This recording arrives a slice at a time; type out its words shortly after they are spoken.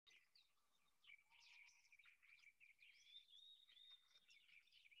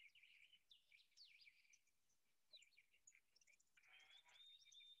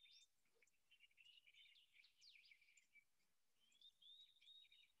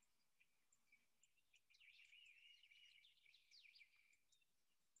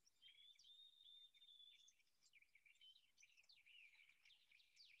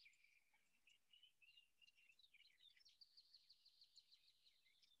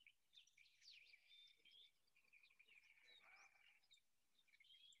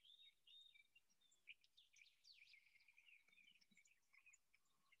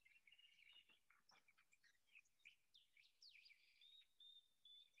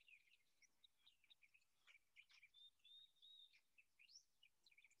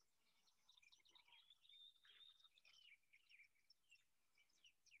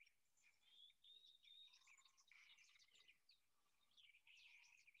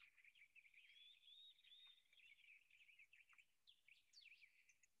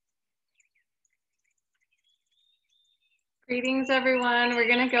Greetings, everyone. We're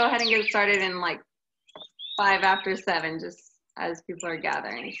going to go ahead and get started in like 5 after 7, just as people are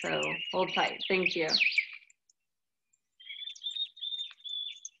gathering. So hold tight. Thank you.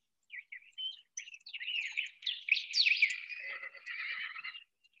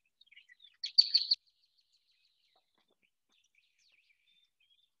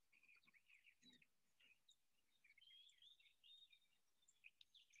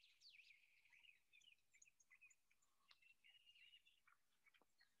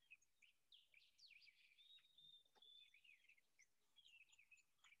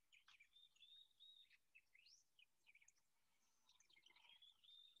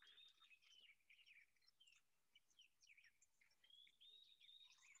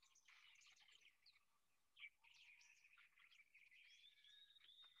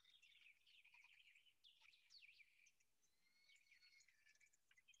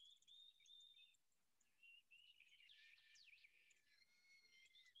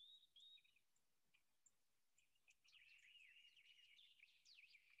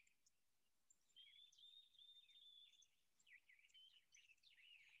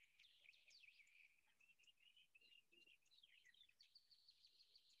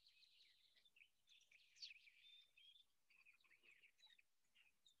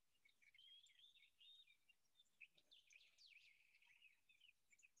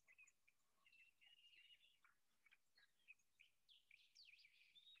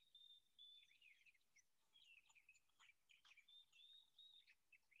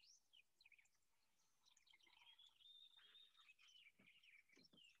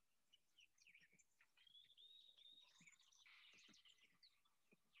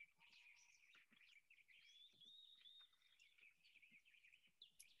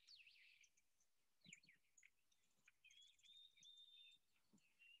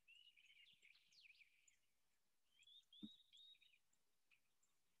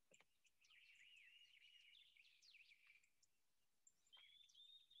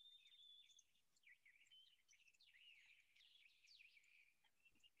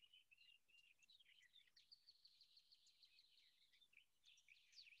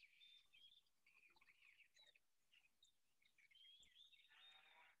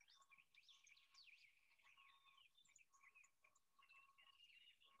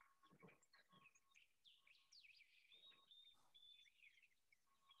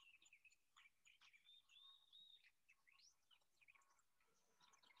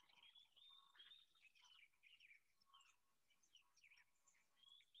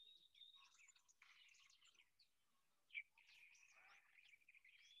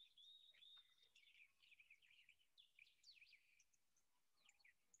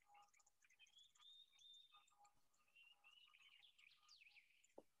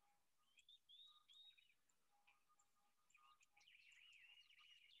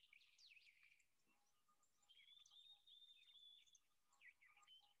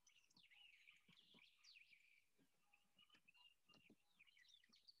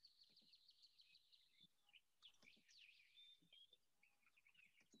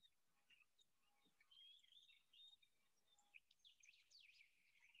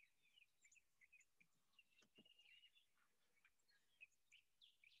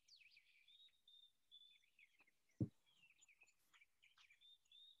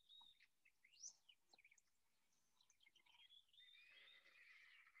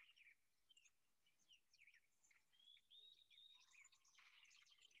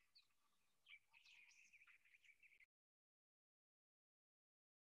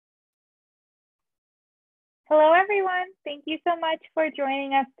 Hello, everyone. Thank you so much for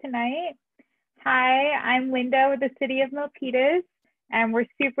joining us tonight. Hi, I'm Linda with the City of Milpitas, and we're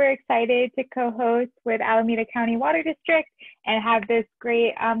super excited to co-host with Alameda County Water District and have this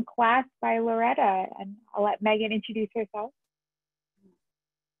great class by Loretta. And I'll let Megan introduce herself.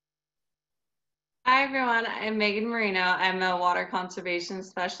 Hi, everyone. I'm Megan Marino. I'm a water conservation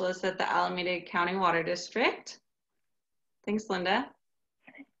specialist at the Alameda County Water District. Thanks, Linda.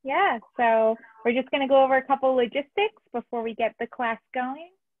 Yeah, so we're just going to go over a couple logistics before we get the class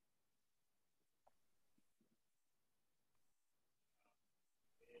going.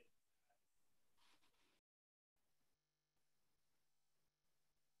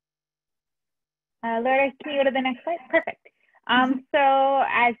 Laura, can you go to the next slide? Perfect. So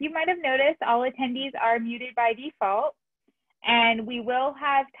as you might have noticed, all attendees are muted by default, and we will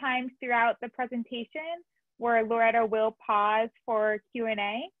have times throughout the presentation where Loretta will pause for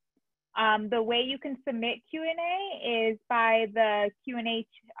Q&A. The way you can submit Q&A is by the Q&A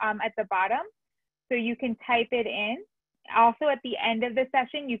at the bottom. So you can type it in. Also at the end of the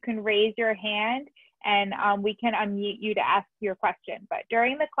session, you can raise your hand and we can unmute you to ask your question. But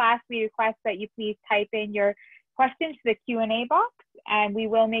during the class, we request that you please type in your questions to the Q&A box, and we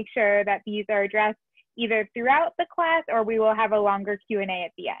will make sure that these are addressed either throughout the class or we will have a longer Q&A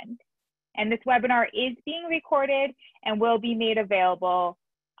at the end. And this webinar is being recorded and will be made available,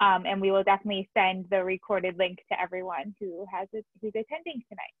 and we will definitely send the recorded link to everyone who's attending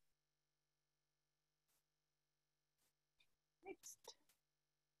tonight.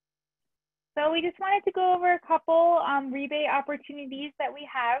 So we just wanted to go over a couple rebate opportunities that we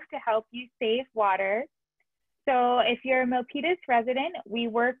have to help you save water. So if you're a Milpitas resident, we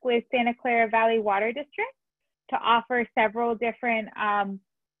work with Santa Clara Valley Water District to offer several different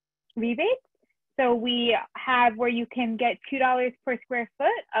rebates. So we have where you can get $2 per square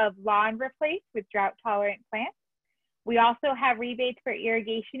foot of lawn replaced with drought tolerant plants. We also have rebates for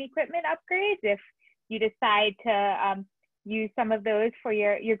irrigation equipment upgrades if you decide to use some of those for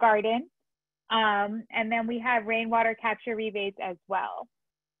your garden. And then we have rainwater capture rebates as well.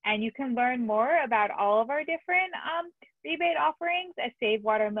 And you can learn more about all of our different rebate offerings at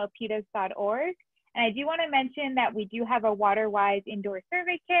savewatermilpitas.org. And I do want to mention that we do have a WaterWise indoor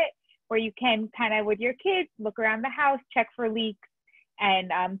survey kit where you can kind of with your kids look around the house, check for leaks,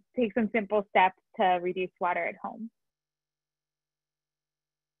 and take some simple steps to reduce water at home.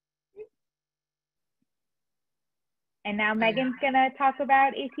 And now Megan's gonna talk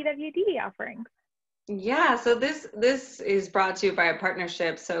about ACWD offerings. Yeah, so this is brought to you by a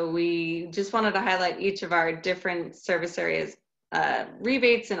partnership. So we just wanted to highlight each of our different service areas,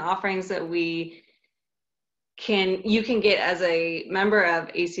 rebates and offerings that you can get as a member of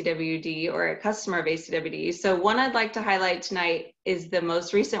ACWD or a customer of ACWD. So one I'd like to highlight tonight is the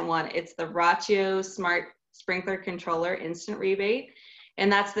most recent one. It's the Ratio Smart Sprinkler Controller Instant Rebate. And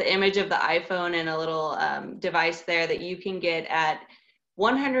that's the image of the iPhone and a little device there that you can get at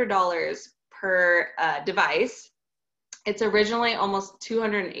 $100 per device. It's originally almost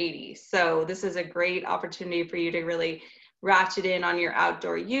 $280. So this is a great opportunity for you to really ratchet in on your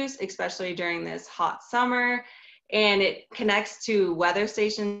outdoor use, especially during this hot summer. And it connects to weather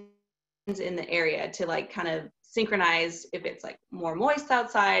stations in the area to like kind of synchronize. If it's like more moist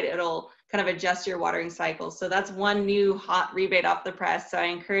outside, it'll kind of adjust your watering cycle. So that's one new hot rebate off the press. So I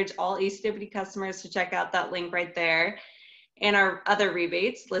encourage all ACWD customers to check out that link right there and our other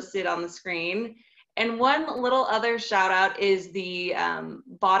rebates listed on the screen. And one little other shout out is the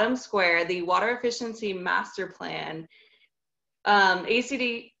bottom square, the Water Efficiency Master Plan.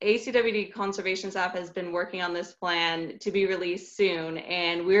 ACWD conservation staff has been working on this plan to be released soon,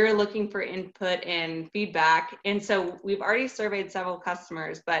 and we're looking for input and feedback. And so we've already surveyed several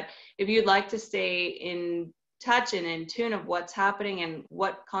customers, but if you'd like to stay in touch and in tune of what's happening and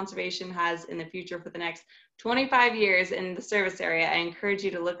what conservation has in the future for the next 25 years in the service area, I encourage you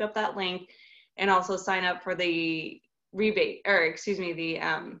to look up that link and also sign up for the rebate, or excuse me, the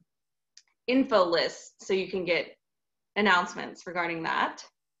info list so you can get announcements regarding that.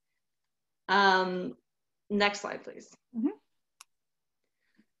 Next slide, please. Mm-hmm.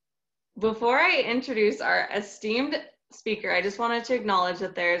 Before I introduce our esteemed speaker, I just wanted to acknowledge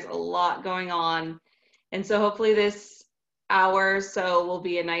that there's a lot going on. And so hopefully this hour or so will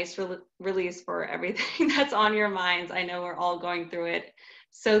be a nice release for everything that's on your minds. I know we're all going through it.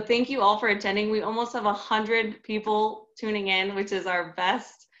 So thank you all for attending. We almost have 100 people tuning in, which is our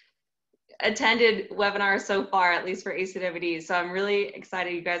best attended webinar so far, at least for ACWD. So I'm really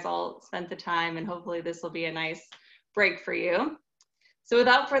excited you guys all spent the time, and hopefully this will be a nice break for you. So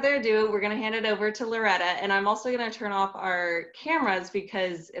without further ado, we're going to hand it over to Loretta, and I'm also going to turn off our cameras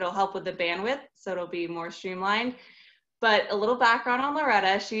because it'll help with the bandwidth, so it'll be more streamlined. But a little background on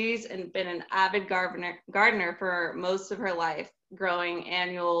Loretta: she's been an avid gardener for most of her life, growing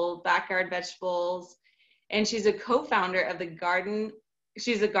annual backyard vegetables, and she's a co-founder of the garden.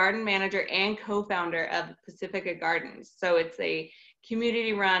 She's a garden manager and co-founder of Pacifica Gardens. So it's a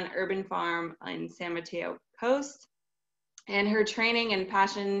community-run urban farm in San Mateo Coast. And her training and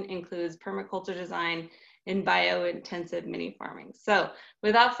passion includes permaculture design and bio-intensive mini farming. So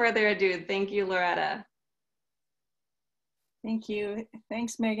without further ado, thank you, Loretta. Thank you.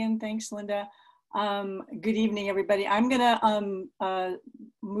 Thanks, Megan. Thanks, Linda. Good evening, everybody. I'm gonna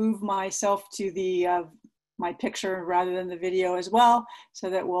move myself to the my picture rather than the video as well, so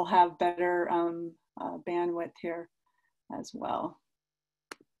that we'll have better bandwidth here as well.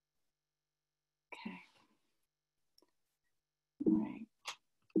 Okay. All right.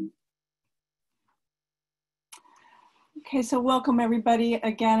 Okay, so welcome everybody.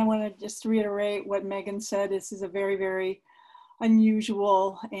 Again, I want to just reiterate what Megan said. This is a very, very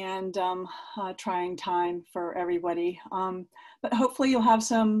unusual and trying time for everybody. But hopefully you'll have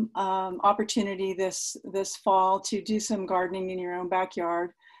some opportunity this fall to do some gardening in your own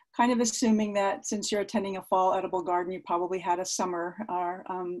backyard, kind of assuming that since you're attending a fall edible garden, you probably had a summer or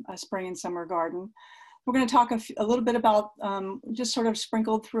a spring and summer garden. We're going to talk a little bit about, just sort of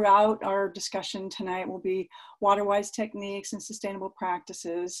sprinkled throughout our discussion tonight will be water-wise techniques and sustainable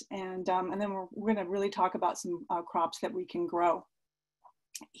practices. And then we're going to really talk about some crops that we can grow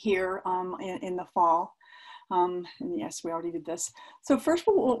here in the fall. And yes, we already did this. So first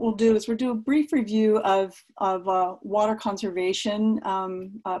what we'll do is we'll do a brief review of water conservation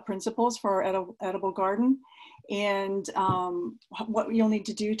principles for our edible garden, and what you'll need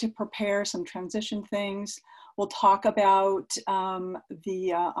to do to prepare some transition things. We'll talk about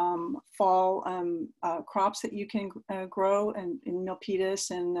the fall crops that you can grow in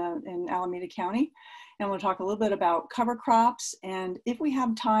Milpitas and in Alameda County. And we'll talk a little bit about cover crops. And if we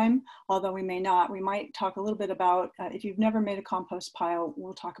have time, although we may not, we might talk a little bit about, if you've never made a compost pile,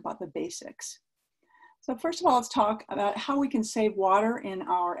 we'll talk about the basics. So first of all, let's talk about how we can save water in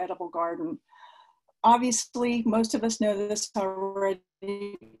our edible garden. Obviously, most of us know this already,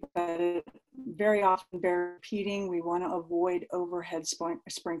 but very often bear repeating. We want to avoid overhead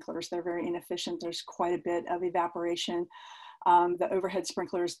sprinklers. They're very inefficient. There's quite a bit of evaporation. The overhead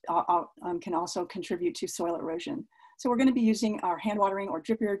sprinklers can also contribute to soil erosion. So we're going to be using our hand watering or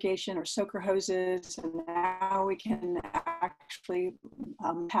drip irrigation or soaker hoses. And now we can actually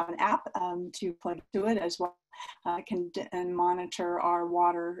have an app to plug to it as well. And monitor our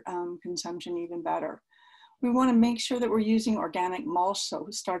water consumption even better. We want to make sure that we're using organic mulch, so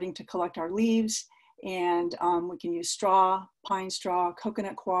starting to collect our leaves, and we can use straw, pine straw,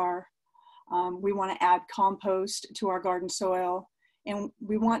 coconut coir. We want to add compost to our garden soil, and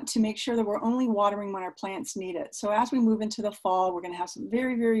we want to make sure that we're only watering when our plants need it. So as we move into the fall, we're going to have some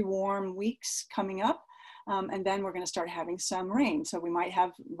very, very warm weeks coming up. And then we're going to start having some rain. So we might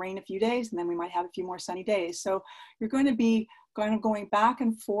have rain a few days, and then we might have a few more sunny days. So you're going to be going back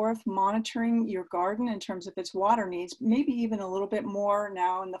and forth, monitoring your garden in terms of its water needs, maybe even a little bit more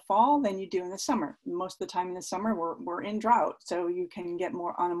now in the fall than you do in the summer. Most of the time in the summer, we're in drought, so you can get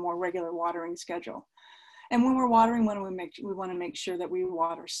more on a more regular watering schedule. And when we're watering, we want to make sure that we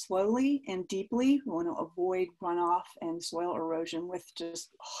water slowly and deeply. We want to avoid runoff and soil erosion with just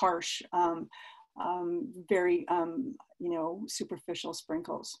harsh, very superficial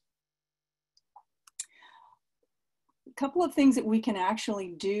sprinkles. A couple of things that we can actually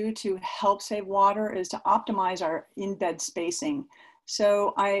do to help save water is to optimize our in-bed spacing.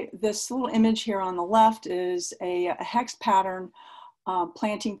 So this little image here on the left is a hex pattern,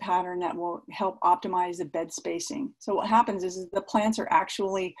 planting pattern that will help optimize the bed spacing. So what happens is the plants are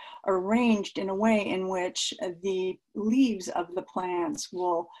actually arranged in a way in which the leaves of the plants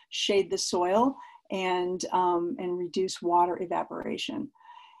will shade the soil and reduce water evaporation.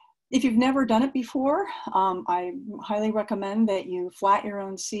 If you've never done it before, I highly recommend that you flat your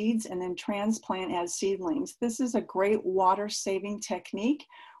own seeds and then transplant as seedlings. This is a great water saving technique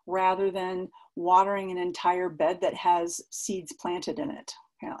rather than watering an entire bed that has seeds planted in it,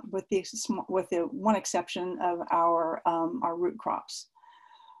 with the one exception of our root crops.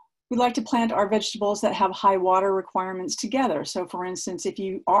 We like to plant our vegetables that have high water requirements together. So for instance, if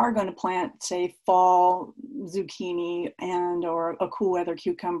you are going to plant, say, fall zucchini or a cool weather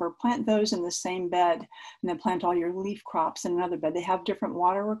cucumber, plant those in the same bed, and then plant all your leaf crops in another bed. They have different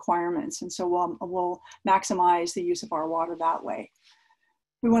water requirements, and so we'll maximize the use of our water that way.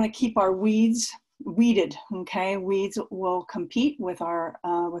 We want to keep our weeds weeded, okay? Weeds will compete with our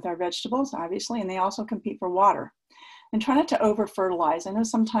vegetables, obviously, and they also compete for water. And try not to over-fertilize. I know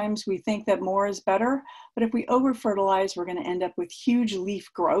sometimes we think that more is better, but if we over-fertilize, we're going to end up with huge leaf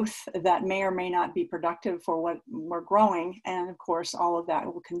growth that may or may not be productive for what we're growing. And of course, all of that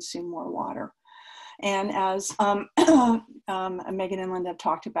will consume more water. And as Megan and Linda have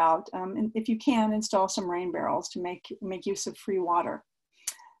talked about, if you can, install some rain barrels to make use of free water.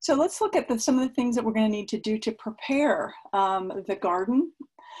 So let's look at some of the things that we're going to need to do to prepare the garden.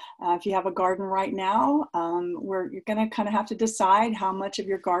 If you have a garden right now, you're going to kind of have to decide how much of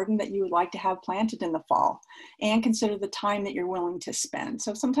your garden that you would like to have planted in the fall, and consider the time that you're willing to spend.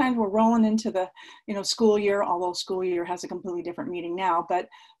 So sometimes we're rolling into the school year, although school year has a completely different meaning now, but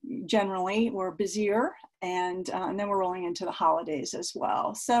generally we're busier, and then we're rolling into the holidays as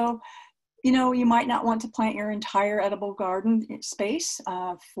well. So you might not want to plant your entire edible garden space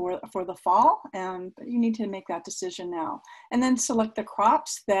for the fall, but you need to make that decision now. And then select the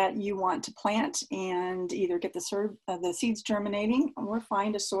crops that you want to plant and either get the seeds germinating or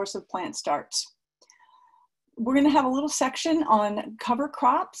find a source of plant starts. We're going to have a little section on cover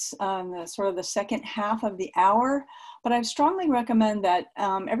crops, the sort of the second half of the hour, but I strongly recommend that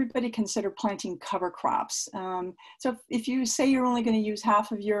everybody consider planting cover crops. So if you say you're only going to use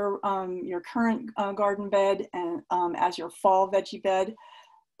half of your current garden bed and as your fall veggie bed,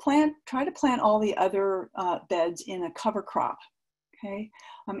 try to plant all the other beds in a cover crop. Okay,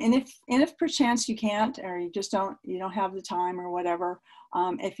 and if perchance you can't, or you don't have the time or whatever,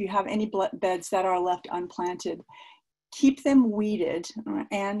 if you have any beds that are left unplanted, keep them weeded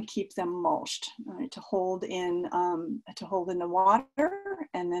and keep them mulched to hold in the water,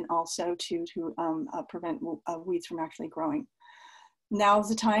 and then also to prevent weeds from actually growing. Now's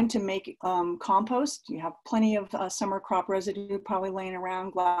the time to make compost. You have plenty of summer crop residue probably laying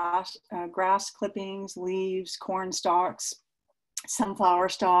around, grass clippings, leaves, corn stalks, sunflower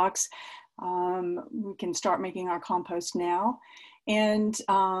stalks. We can start making our compost now. And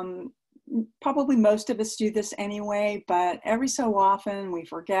probably most of us do this anyway, but every so often we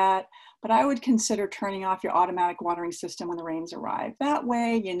forget. But I would consider turning off your automatic watering system when the rains arrive. That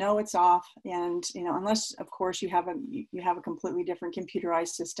way, you know it's off, and unless of course you have a completely different computerized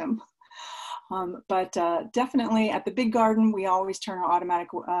system. But definitely at the big garden, we always turn our automatic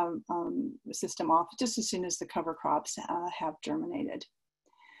system off just as soon as the cover crops have germinated.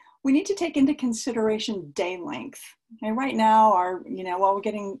 We need to take into consideration day length. Okay, right now,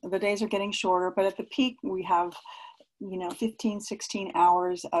 the days are getting shorter, but at the peak we have 15, 16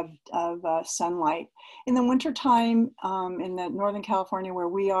 hours of sunlight. In the wintertime, in the Northern California where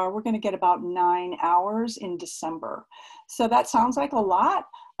we are, we're going to get about 9 hours in December. So that sounds like a lot,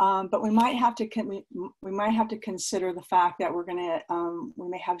 but we might have to consider the fact that we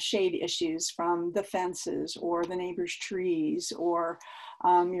may have shade issues from the fences or the neighbor's trees or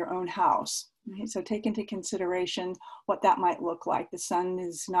your own house. Okay, so take into consideration what that might look like. The sun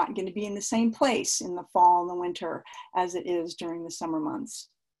is not going to be in the same place in the fall and the winter as it is during the summer months.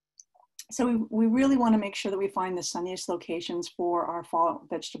 So we really want to make sure that we find the sunniest locations for our fall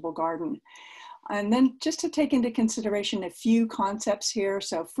vegetable garden. And then just to take into consideration a few concepts here.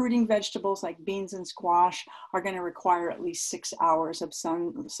 So fruiting vegetables like beans and squash are going to require at least 6 hours of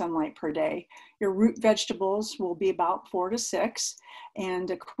sunlight per day. Your root vegetables will be about 4 to 6,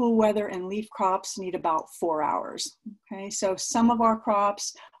 and cool weather and leaf crops need about 4 hours. Okay, so some of our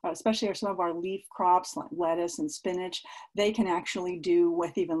crops, especially some of our leaf crops like lettuce and spinach, they can actually do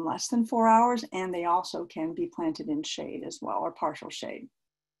with even less than 4 hours, and they also can be planted in shade as well, or partial shade.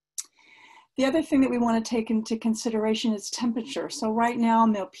 The other thing that we want to take into consideration is temperature. So right now,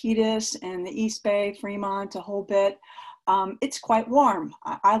 Milpitas and the East Bay, Fremont, a whole bit, it's quite warm.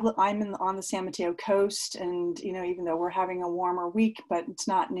 I'm on the San Mateo coast, and even though we're having a warmer week, but it's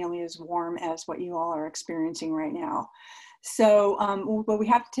not nearly as warm as what you all are experiencing right now. So, but we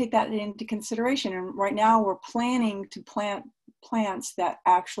have to take that into consideration. And right now, we're planning to plant plants that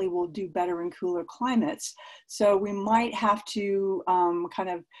actually will do better in cooler climates. So we might have to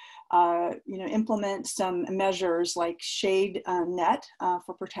implement some measures like shade net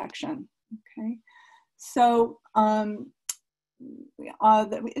for protection. Okay, so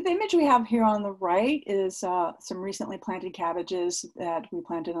the image we have here on the right is some recently planted cabbages that we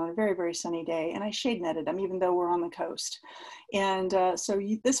planted on a very, very sunny day, and I shade netted them even though we're on the coast. And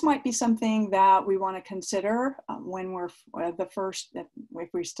this might be something that we want to consider when we're if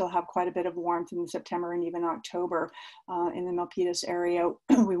we still have quite a bit of warmth in September and even October in the Milpitas area.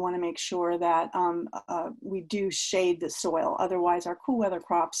 We want to make sure that we do shade the soil. Otherwise, our cool weather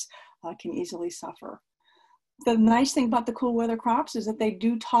crops can easily suffer. The nice thing about the cool weather crops is that they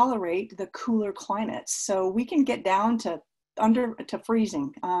do tolerate the cooler climates. So we can get down to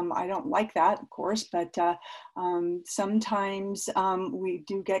freezing. I don't like that, of course, but sometimes we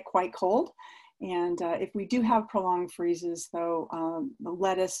do get quite cold. And if we do have prolonged freezes, though, the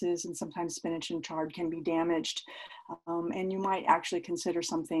lettuces and sometimes spinach and chard can be damaged. And you might actually consider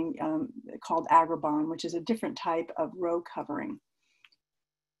something called agribon, which is a different type of row covering.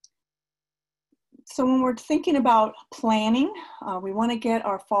 So when we're thinking about planning, we want to get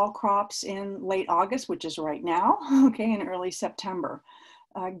our fall crops in late August, which is right now, okay, and early September.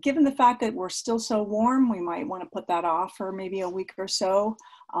 Given the fact that we're still so warm, we might want to put that off for maybe a week or so.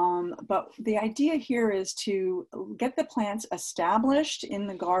 But the idea here is to get the plants established in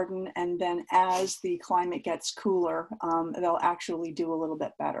the garden, and then as the climate gets cooler, they'll actually do a little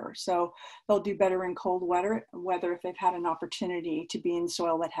bit better. So they'll do better in cold weather if they've had an opportunity to be in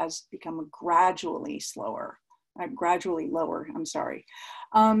soil that has become gradually lower, I'm sorry.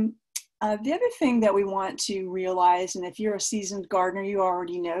 The other thing that we want to realize, and if you're a seasoned gardener, you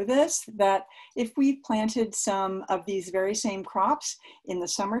already know this, that if we planted some of these very same crops in the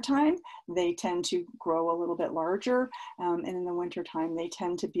summertime, they tend to grow a little bit larger, and in the wintertime, they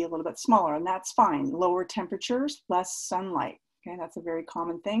tend to be a little bit smaller, and that's fine. Lower temperatures, less sunlight. Okay, that's a very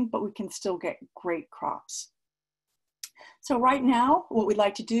common thing, but we can still get great crops. So right now, what we'd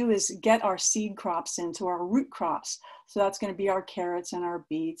like to do is get our seed crops into our root crops. So that's going to be our carrots and our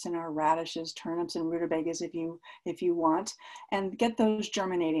beets and our radishes, turnips and rutabagas if you want, and get those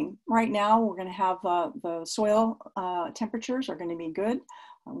germinating. Right now, we're going to have the soil temperatures are going to be good.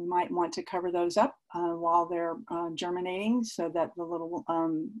 We might want to cover those up while they're germinating so that the little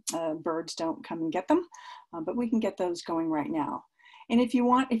birds don't come and get them, but we can get those going right now. And if you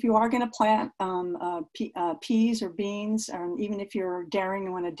are going to plant peas or beans, or even if you're daring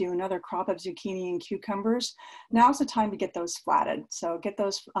and want to do another crop of zucchini and cucumbers, now's the time to get those flatted. So get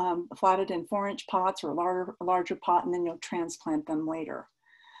those flatted in 4-inch pots or a larger pot, and then you'll transplant them later.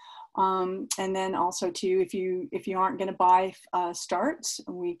 And then also too, if you aren't going to buy starts,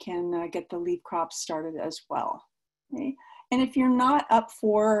 we can get the leaf crops started as well. Okay? And if you're not up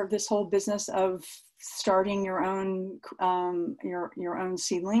for this whole business of starting your own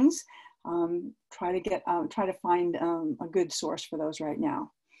seedlings, try to find a good source for those right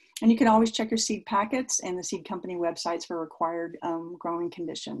now. And you can always check your seed packets and the seed company websites for required growing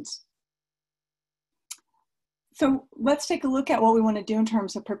conditions. So let's take a look at what we want to do in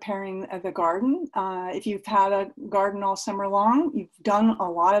terms of preparing the garden. If you've had a garden all summer long, you've done a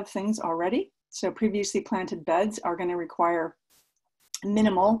lot of things already. So previously planted beds are going to require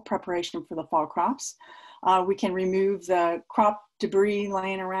minimal preparation for the fall crops. We can remove the crop debris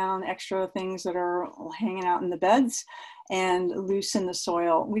laying around, extra things that are hanging out in the beds, and loosen the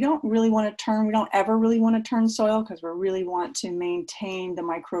soil. We don't ever really want to turn soil because we really want to maintain the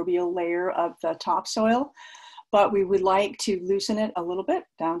microbial layer of the topsoil. But we would like to loosen it a little bit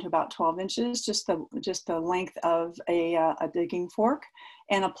down to about 12 inches, just the length of a digging fork,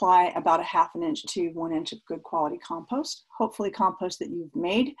 and apply about a 1/2 inch to 1 inch of good quality compost, hopefully compost that you've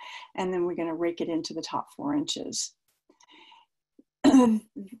made, and then we're going to rake it into the top 4 inches.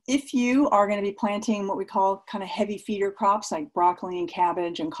 If you are going to be planting what we call kind of heavy feeder crops like broccoli and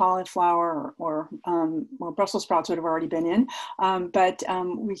cabbage and cauliflower, or Brussels sprouts would have already been in, but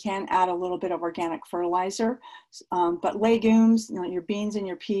we can add a little bit of organic fertilizer. But legumes, your beans and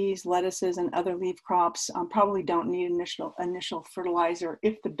your peas, lettuces, and other leaf crops probably don't need initial fertilizer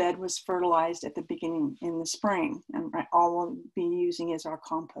if the bed was fertilized at the beginning in the spring, and all we'll be using is our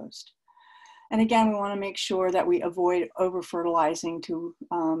compost. And again, we want to make sure that we avoid over-fertilizing to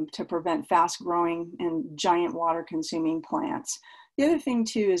prevent fast-growing and giant water-consuming plants. The other thing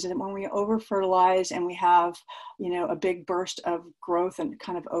too is that when we over-fertilize and we have, a big burst of growth and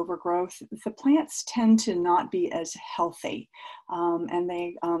kind of overgrowth, the plants tend to not be as healthy, and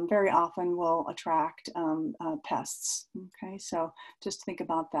they very often will attract pests. Okay, so just think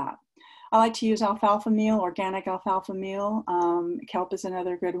about that. I like to use alfalfa meal, organic alfalfa meal. Kelp is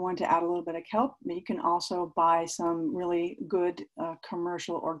another good one to add a little bit of kelp. But you can also buy some really good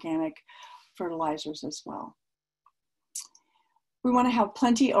commercial organic fertilizers as well. We want to have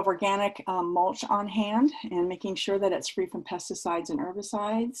plenty of organic mulch on hand and making sure that it's free from pesticides and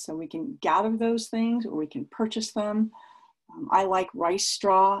herbicides. So we can gather those things or we can purchase them. I like rice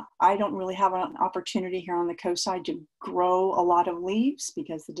straw. I don't really have an opportunity here on the coast side to grow a lot of leaves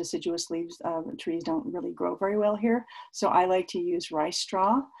because the deciduous leaves trees don't really grow very well here. So I like to use rice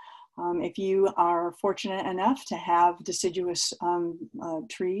straw. If you are fortunate enough to have deciduous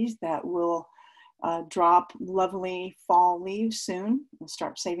trees that will drop lovely fall leaves soon, we'll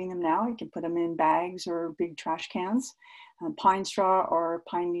start saving them now. You can put them in bags or big trash cans. Pine straw or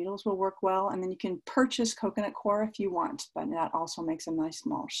pine needles will work well, and then you can purchase coconut coir if you want, but that also makes a nice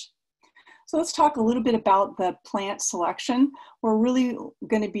mulch. So let's talk a little bit about the plant selection. We're really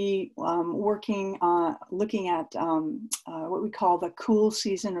going to be looking at what we call the cool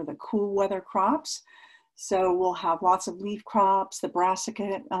season or the cool weather crops. So we'll have lots of leaf crops, the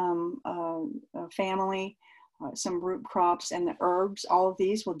brassica family, some root crops, and the herbs. All of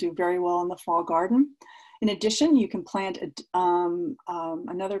these will do very well in the fall garden. In addition, you can plant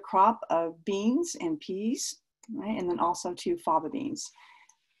another crop of beans and peas, right? And then also 2 fava beans.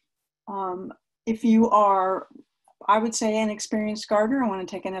 If you are, I would say, an experienced gardener, I want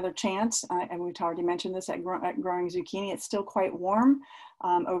to take another chance. And we've already mentioned this at growing zucchini. It's still quite warm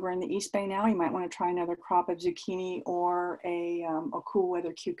over in the East Bay now. You might want to try another crop of zucchini or a cool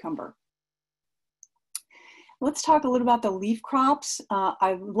weather cucumber. Let's talk a little about the leaf crops.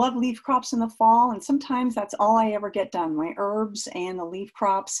 I love leaf crops in the fall, and sometimes that's all I ever get done, my herbs and the leaf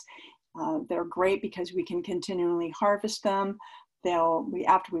crops. They're great because we can continually harvest them.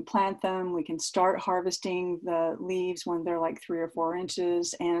 After we plant them, we can start harvesting the leaves when they're like 3 or 4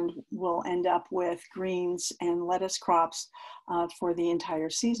 inches, and we'll end up with greens and lettuce crops for the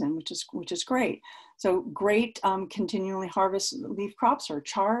entire season, which is great. So great continually harvest leaf crops are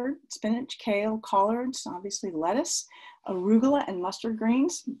chard, spinach, kale, collards, obviously lettuce, arugula, and mustard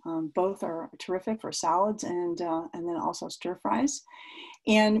greens. Both are terrific for salads and then also stir fries.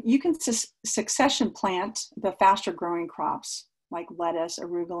 And you can succession plant the faster growing crops like lettuce,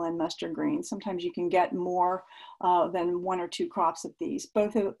 arugula, and mustard greens. Sometimes you can get more than 1 or 2 crops of these.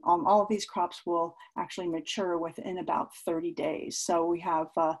 All of these crops will actually mature within about 30 days. So we have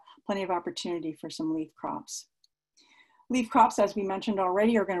plenty of opportunity for some leaf crops. Leaf crops, as we mentioned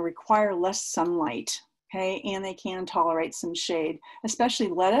already, are going to require less sunlight. Okay, and they can tolerate some shade, especially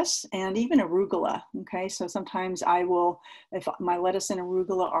lettuce and even arugula. Okay, so sometimes I will, if my lettuce and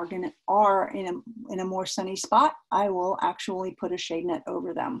arugula are in a more sunny spot, I will actually put a shade net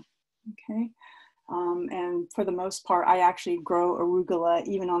over them. Okay, and for the most part, I actually grow arugula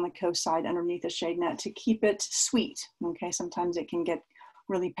even on the coast side underneath a shade net to keep it sweet. Okay, sometimes it can get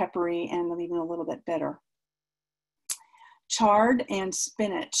really peppery and even a little bit bitter. Chard and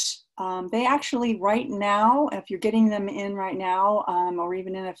spinach. They actually right now, if you're getting them in right now, or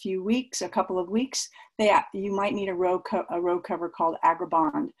even in a couple of weeks, you might need a row cover called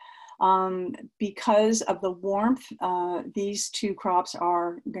Agribond. Because of the warmth, these 2 crops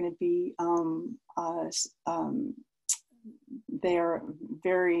are going to be, they are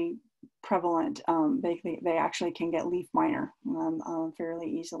very prevalent. They actually can get leaf miner fairly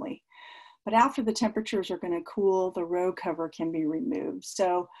easily. But after the temperatures are going to cool, the row cover can be removed.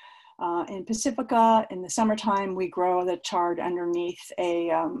 So in Pacifica, in the summertime, we grow the chard underneath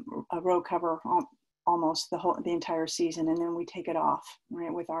a row cover almost the entire season, and then we take it off,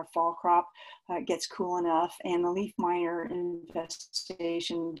 right, with our fall crop. It gets cool enough, and the leaf miner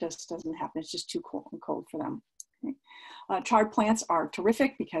infestation just doesn't happen. It's just too cold for them. Okay. Chard plants are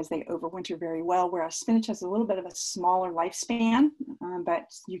terrific because they overwinter very well, whereas spinach has a little bit of a smaller lifespan, but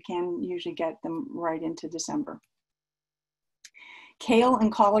you can usually get them right into December. Kale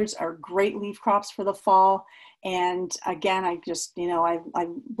and collards are great leaf crops for the fall. And again, I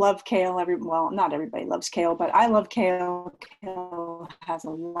love kale. Well, not everybody loves kale, but I love kale. Kale has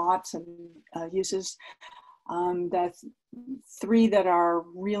lots of uses. The 3 that are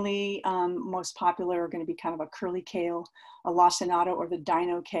really most popular are going to be kind of a curly kale, a lacinato, or the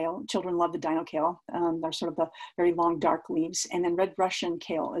dino kale. Children love the dino kale. They're sort of the very long, dark leaves. And then red Russian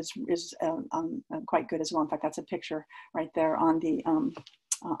kale is quite good as well. In fact, that's a picture right there on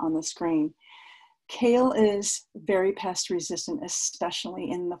the screen. Kale is very pest resistant,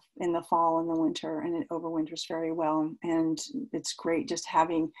 especially in the fall and the winter, and it overwinters very well. And it's great just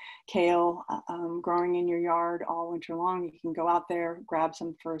having kale growing in your yard all winter long. You can go out there, grab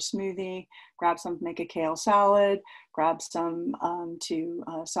some for a smoothie, grab some to make a kale salad, grab some to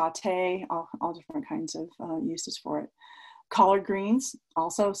saute, all different kinds of uses for it. Collard greens,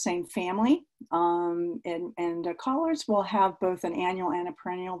 also same family, and collards will have both an annual and a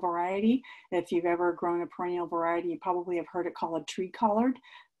perennial variety. If you've ever grown a perennial variety, you probably have heard it called a tree collard.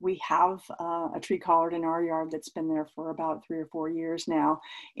 We have a tree collard in our yard that's been there for about 3 or 4 years now,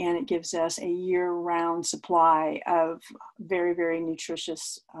 and it gives us a year-round supply of very, very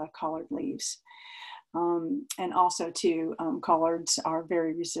nutritious collard leaves. And also too, collards are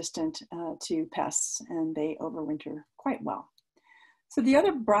very resistant to pests, and they overwinter quite well. So the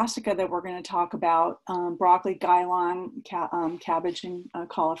other brassica that we're going to talk about, broccoli, guilan, cabbage, and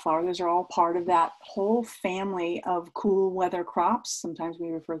cauliflower, those are all part of that whole family of cool weather crops. Sometimes we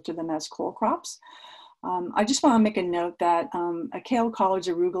refer to them as cool crops. I just want to make a note that kale, collards,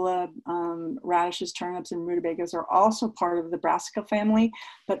 arugula, radishes, turnips, and rutabagas are also part of the brassica family,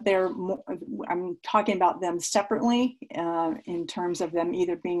 but I'm talking about them separately in terms of them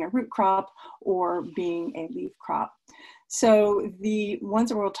either being a root crop or being a leaf crop. So the ones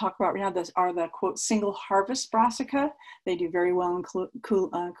that we'll talk about right now are the, quote, single harvest brassica. They do very well in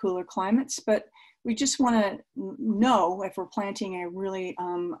cooler climates, but we just want to know if we're planting a really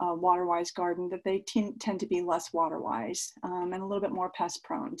water-wise garden that they tend to be less water-wise and a little bit more pest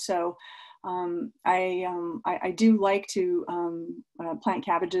prone. So I do like to plant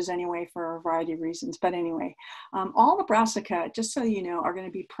cabbages anyway for a variety of reasons. But anyway, all the brassica, just so you know, are going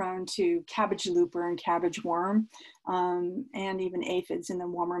to be prone to cabbage looper and cabbage worm and even aphids in the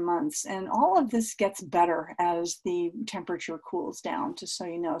warmer months. And all of this gets better as the temperature cools down, just so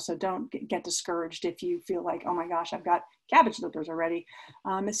you know. So don't get discouraged if you feel like, oh my gosh, I've got cabbage loopers already.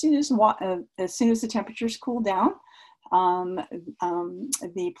 As soon as the temperatures cool down,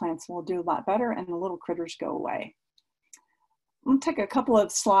 the plants will do a lot better and the little critters go away. I'm going to take a couple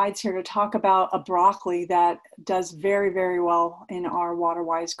of slides here to talk about a broccoli that does very, very well in our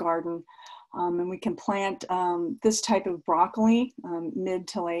water-wise garden. And we can plant this type of broccoli mid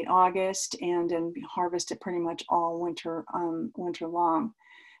to late August and then harvest it pretty much all winter, winter long.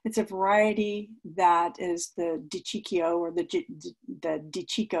 It's a variety that is the Di Cicco or the Di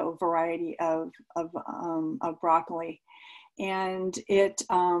Cicco variety of broccoli. And it's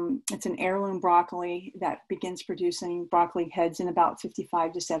an heirloom broccoli that begins producing broccoli heads in about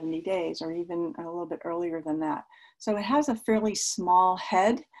 55 to 70 days, or even a little bit earlier than that. So it has a fairly small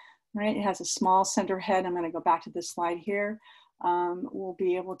head, right? It has a small center head. I'm going to go back to this slide here. We'll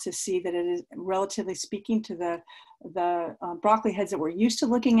be able to see that it is, relatively speaking, to the broccoli heads that we're used to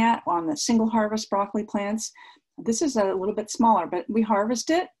looking at on the single harvest broccoli plants. This is a little bit smaller, but we harvest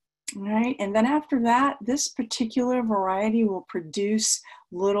it. Right, and then after that, this particular variety will produce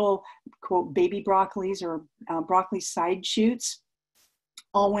little, quote, baby broccolis or broccoli side shoots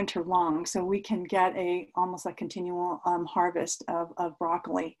all winter long. So we can get almost like continual harvest of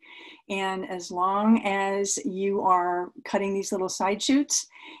broccoli. And as long as you are cutting these little side shoots,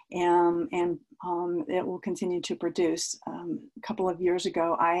 it will continue to produce. A couple of years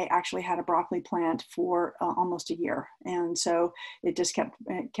ago, I actually had a broccoli plant for almost a year. And so it just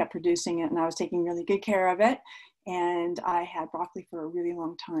kept producing it, and I was taking really good care of it. And I had broccoli for a really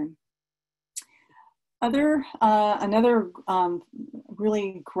long time. Another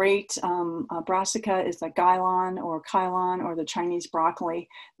really great brassica is the Gailon or the Chinese broccoli.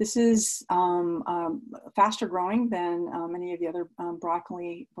 This is faster growing than many of the other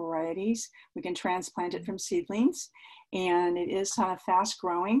broccoli varieties. We can transplant it from seedlings, and it is fast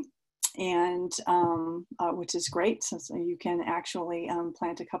growing, and which is great. So you can actually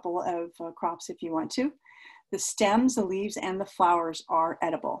plant a couple of crops if you want to. The stems, the leaves, and the flowers are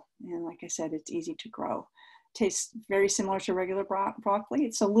edible. And like I said, it's easy to grow. Tastes very similar to regular broccoli.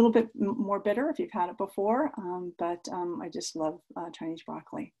 It's a little bit more bitter if you've had it before, but I just love Chinese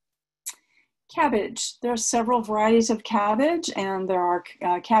broccoli. Cabbage. There are several varieties of cabbage, and there are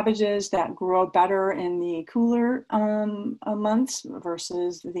cabbages that grow better in the cooler months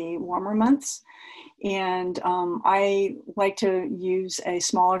versus the warmer months. And I like to use a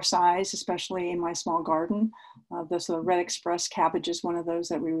smaller size, especially in my small garden. The Red Express cabbage is one of those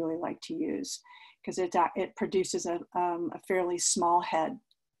that we really like to use because it produces a fairly small head.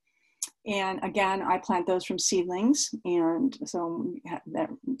 And again, I plant those from seedlings, and so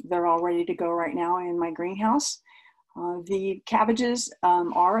they're all ready to go right now in my greenhouse. The cabbages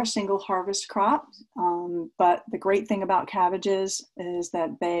are a single harvest crop, but the great thing about cabbages is that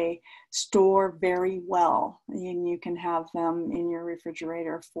they store very well, and you can have them in your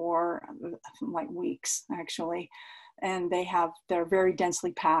refrigerator for like weeks, actually. And they're very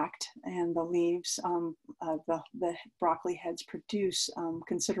densely packed, and the leaves, the broccoli heads produce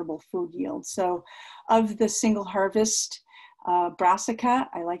considerable food yield. So of the single harvest brassica,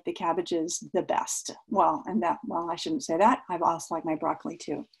 I like the cabbages the best. Well, I shouldn't say that. I also like my broccoli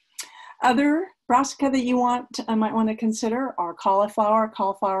too. Other brassica that you might want to consider are cauliflower.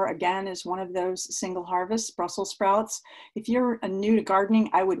 Cauliflower, again, is one of those single harvest. Brussels sprouts. If you're new to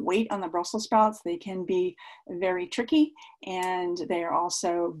gardening, I would wait on the Brussels sprouts. They can be very tricky, and they are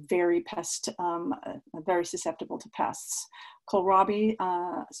also very susceptible to pests. Kohlrabi,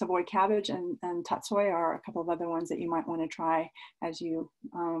 Savoy cabbage, and tatsoi are a couple of other ones that you might want to try as you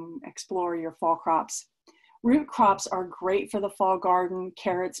explore your fall crops. Root crops are great for the fall garden: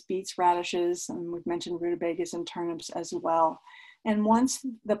 carrots, beets, radishes, and we've mentioned rutabagas and turnips as well. And once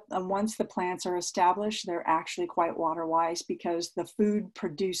the plants are established, they're actually quite water-wise because the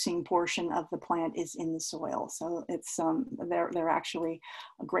food-producing portion of the plant is in the soil. So it's they're actually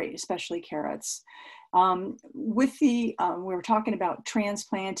great, especially carrots. We were talking about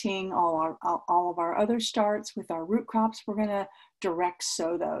transplanting all of our other starts with our root crops. We're going to direct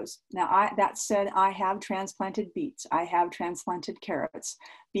sow those. Now, that said, I have transplanted beets. I have transplanted carrots.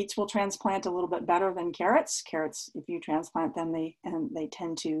 Beets will transplant a little bit better than carrots. Carrots, if you transplant them, they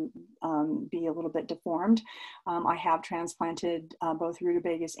tend to be a little bit deformed. I have transplanted both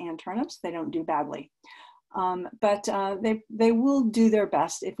rutabagas and turnips. They don't do badly. But they will do their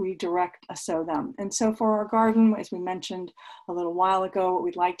best if we direct sow them. And so for our garden, as we mentioned a little while ago, what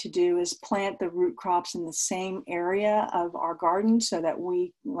we'd like to do is plant the root crops in the same area of our garden so that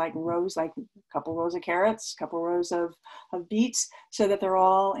we like a couple rows of carrots, a couple rows of beets, so that they're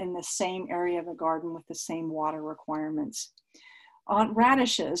all in the same area of the garden with the same water requirements.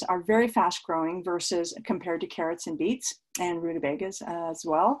 Radishes are very fast growing versus compared to carrots and beets and rutabagas as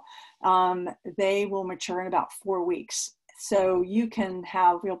well. They will mature in about 4 weeks. So you'll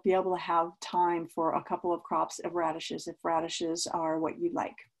be able to have time for a couple of crops of radishes if radishes are what you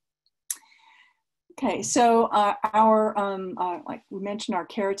like. Okay, so like we mentioned, our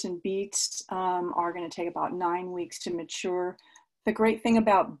carrots and beets are going to take about 9 weeks to mature. The great thing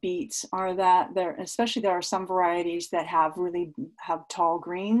about beets are that there are some varieties that have tall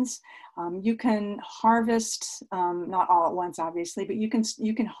greens. You can harvest, not all at once obviously, but you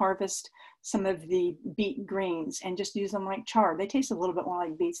can harvest some of the beet greens and just use them like chard. They taste a little bit more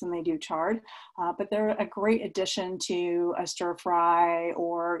like beets than they do chard, but they're a great addition to a stir fry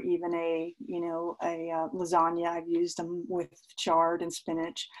or even a lasagna. I've used them with chard and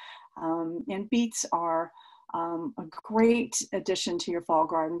spinach. And beets are a great addition to your fall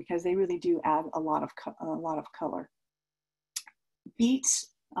garden because they really do add a lot of color.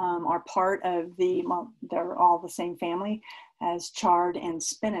 Beets are part of they're all the same family as chard and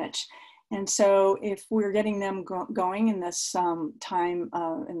spinach. And so if we're getting them going in this time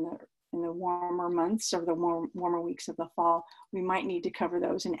in the warmer months or the warmer weeks of the fall, we might need to cover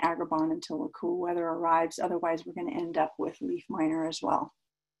those in agribon until the cool weather arrives. Otherwise, we're going to end up with leaf miner as well.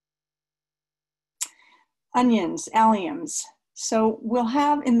 Onions, alliums. So we'll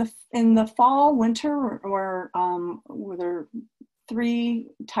have in the fall, winter, or there are 3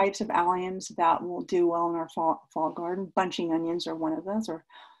 types of alliums that will do well in our fall garden. Bunching onions are one of those, or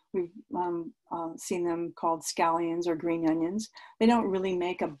we've seen them called scallions or green onions. They don't really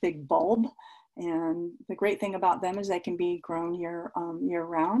make a big bulb, and the great thing about them is they can be grown year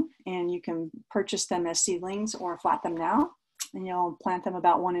round, and you can purchase them as seedlings or flat them now, and you'll plant them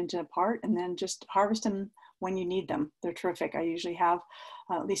about 1 inch apart and then just harvest them when you need them. They're terrific. I usually have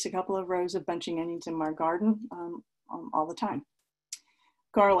at least a couple of rows of bunching onions in my garden all the time.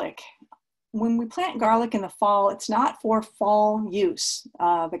 Garlic. When we plant garlic in the fall, it's not for fall use.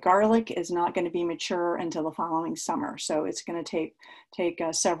 The garlic is not going to be mature until the following summer. So it's going to take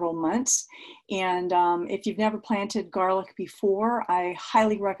several months. And if you've never planted garlic before, I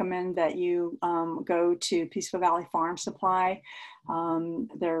highly recommend that you go to Peaceful Valley Farm Supply.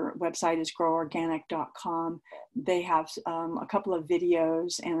 Their website is groworganic.com. They have a couple of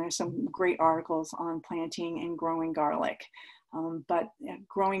videos and there's some great articles on planting and growing garlic. But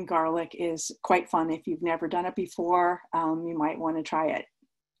growing garlic is quite fun. If you've never done it before, you might want to try it.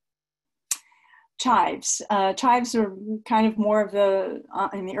 Chives. Chives are kind of more of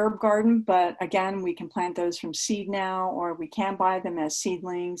in the herb garden, but again, we can plant those from seed now, or we can buy them as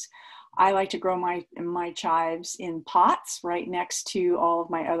seedlings. I like to grow my chives in pots right next to all of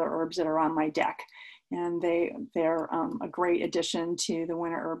my other herbs that are on my deck. And they're a great addition to the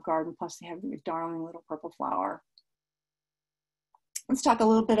winter herb garden. Plus they have a darling little purple flower. Let's talk a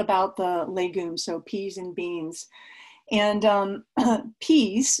little bit about the legumes, so peas and beans. And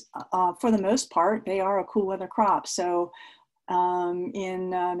peas, for the most part, they are a cool weather crop. So in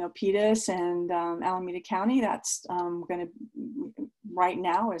Milpitas and Alameda County, that's right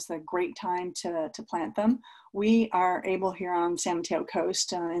now is the great time to plant them. We are able here on San Mateo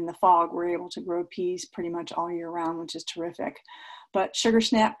Coast in the fog, we're able to grow peas pretty much all year round, which is terrific. But sugar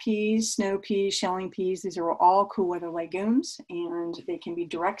snap peas, snow peas, shelling peas, these are all cool weather legumes, and they can be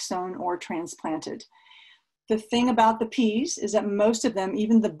direct sown or transplanted. The thing about the peas is that most of them,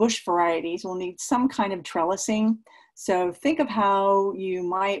 even the bush varieties, will need some kind of trellising. So think of how you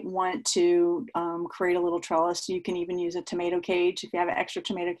might want to create a little trellis. You can even use a tomato cage. If you have an extra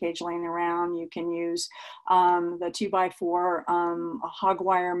tomato cage laying around, you can use the 2x4 hog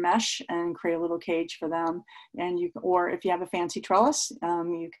wire mesh and create a little cage for them. And or if you have a fancy trellis,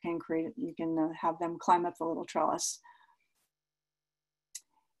 you can have them climb up the little trellis.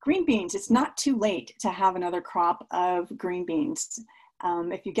 Green beans, it's not too late to have another crop of green beans.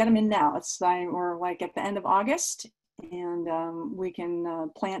 If you get them in now, we're like at the end of August, and we can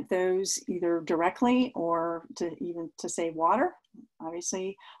plant those either directly or to save water,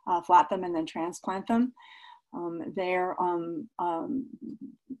 obviously flat them and then transplant them.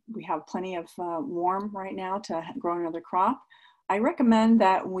 We have plenty of warm right now to grow another crop. I recommend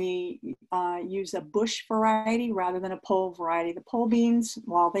that we use a bush variety rather than a pole variety. The pole beans,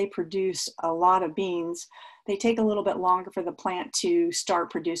 while they produce a lot of beans, they take a little bit longer for the plant to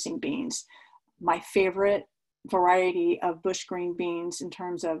start producing beans. My favorite variety of bush green beans in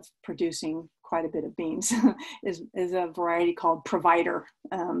terms of producing quite a bit of beans is a variety called Provider,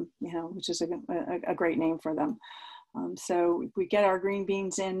 which is a great name for them. So if we get our green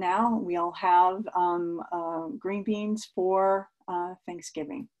beans in now, we'll have green beans for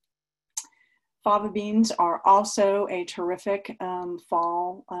Thanksgiving. Fava beans are also a terrific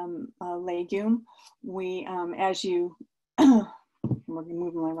fall legume. We, as you, we're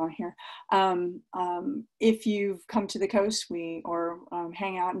moving around here. If you've come to the coast, or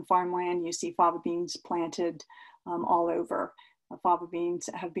hang out in farmland, you see fava beans planted all over. Fava beans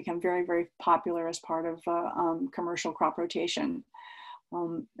have become very, very popular as part of commercial crop rotation.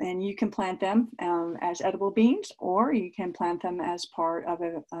 And you can plant them as edible beans, or you can plant them as part of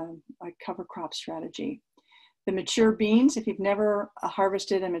a cover crop strategy. The mature beans, if you've never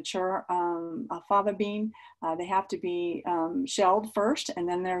harvested a mature fava bean, they have to be shelled first, and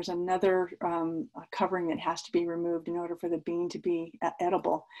then there's another covering that has to be removed in order for the bean to be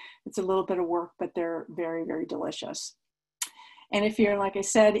edible. It's a little bit of work, but they're very, very delicious. And if you're, like I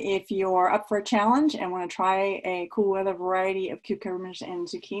said, if you're up for a challenge and want to try a cool weather variety of cucumbers and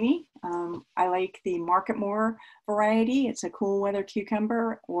zucchini, I like the Marketmore variety. It's a cool weather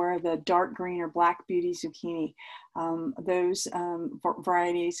cucumber, or the dark green or black beauty zucchini. Those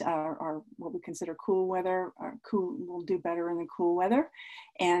varieties are what we consider cool weather, will do better in the cool weather.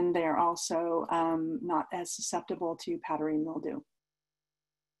 And they're also not as susceptible to powdery mildew.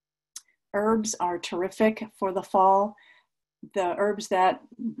 Herbs are terrific for the fall. The herbs that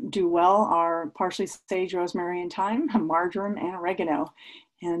do well are parsley, sage, rosemary, and thyme, marjoram, and oregano.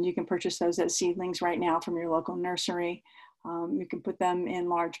 And you can purchase those as seedlings right now from your local nursery. You can put them in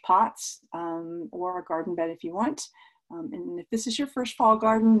large pots or a garden bed if you want. And if this is your first fall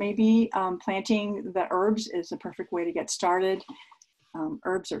garden, maybe planting the herbs is a perfect way to get started.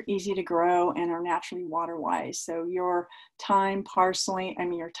 Herbs are easy to grow and are naturally water-wise. So your thyme, parsley,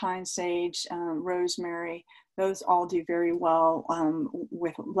 your thyme, sage, rosemary, those all do very well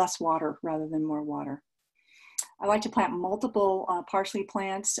with less water rather than more water. I like to plant multiple parsley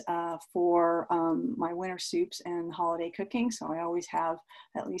plants for my winter soups and holiday cooking. So I always have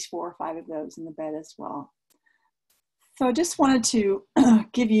at least 4 or 5 of those in the bed as well. So I just wanted to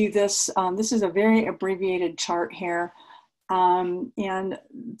give you this. This is a very abbreviated chart here. And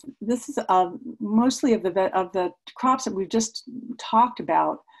this is mostly of the crops that we've just talked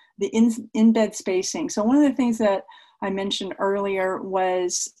about, the in-bed spacing. So one of the things that I mentioned earlier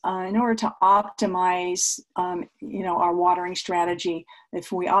was in order to optimize, our watering strategy,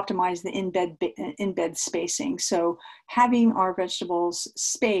 if we optimize the in-bed spacing. So having our vegetables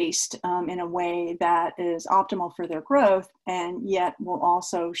spaced in a way that is optimal for their growth, and yet will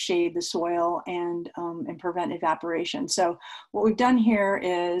also shade the soil and prevent evaporation. So what we've done here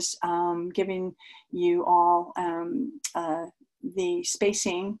is giving you all the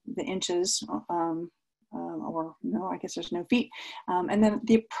spacing, the inches, or no, I guess there's no feet, and then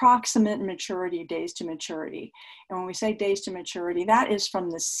the approximate maturity, days to maturity. And when we say days to maturity, that is from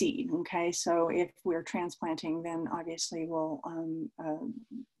the seed, okay? So if we're transplanting, then obviously it'll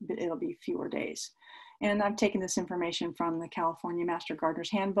be fewer days. And I've taken this information from the California Master Gardener's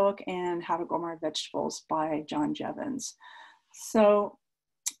Handbook and How to Grow My Vegetables by John Jevons. So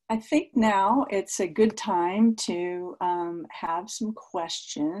I think now it's a good time to have some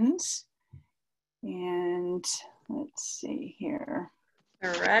questions. And let's see here.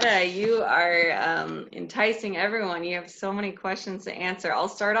 Loretta, you are enticing everyone. You have so many questions to answer. I'll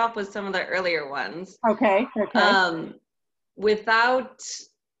start off with some of the earlier ones. Okay.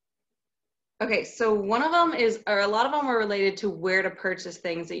 Okay, so one of them is, or a lot of them are related to where to purchase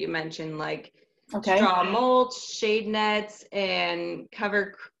things that you mentioned, like straw mulch, shade nets, and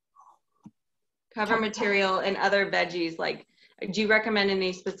cover material and other veggies. Like, do you recommend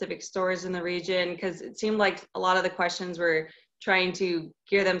any specific stores in the region? Because it seemed like a lot of the questions were trying to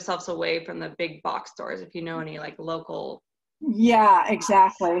gear themselves away from the big box stores, if you know any like local. Yeah,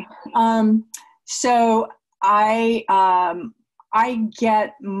 exactly. So I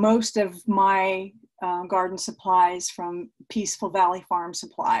get most of my garden supplies from Peaceful Valley Farm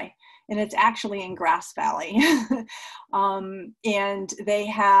Supply, and it's actually in Grass Valley. And they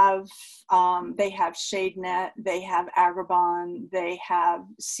have shade net, they have Agribon, they have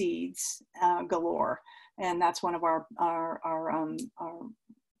seeds galore, and that's one of our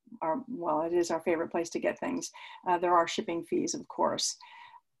well, it is our favorite place to get things. There are shipping fees, of course.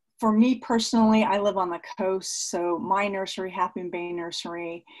 For me personally, I live on the coast, so my nursery, Half Moon Bay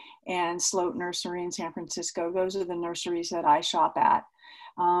Nursery and Sloat Nursery in San Francisco, those are the nurseries that I shop at.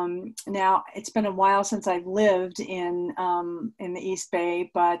 Now, it's been a while since I've lived in the East Bay,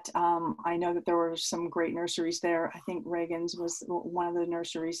 but I know that there were some great nurseries there. I think Reagan's was one of the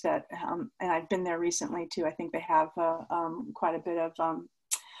nurseries that, and I've been there recently too. I think they have quite a bit of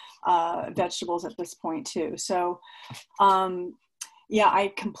vegetables at this point too. So, yeah,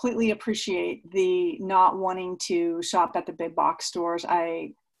 I completely appreciate the not wanting to shop at the big box stores.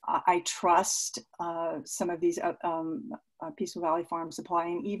 I I trust some of these Peaceful Valley Farm Supply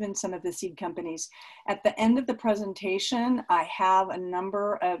and even some of the seed companies. At the end of the presentation, I have a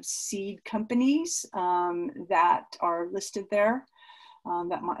number of seed companies that are listed there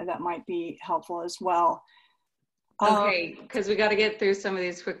that might be helpful as well. Okay, because we got to get through some of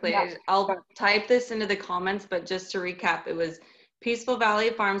these quickly. Yeah. I'll type this into the comments, but just to recap, it was Peaceful Valley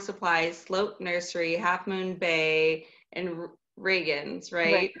Farm Supply, Slope Nursery, Half Moon Bay, and Reagan's,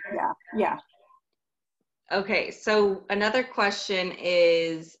 right? Yeah, yeah. Okay, so another question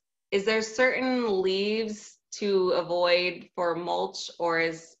is there certain leaves to avoid for mulch, or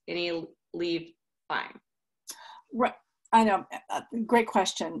is any leaf fine? Right. I know. Great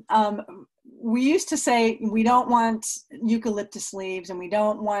question. We used to say we don't want eucalyptus leaves, and we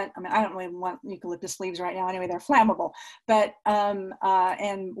don't want, I mean, I don't really want eucalyptus leaves right now anyway, they're flammable, but,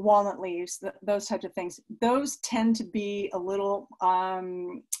 and walnut leaves, those types of things, those tend to be a little,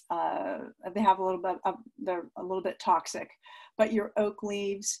 they have a little bit of, they're a little bit toxic, but your oak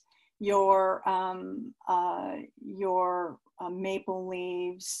leaves, your maple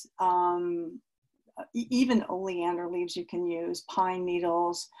leaves, even oleander leaves you can use, pine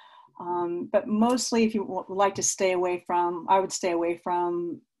needles, but mostly if you would like to stay away from, I would stay away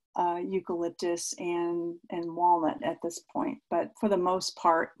from eucalyptus and walnut at this point. But for the most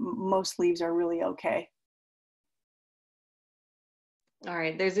part, most leaves are really okay. All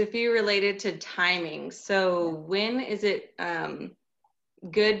right, there's a few related to timing. So when is it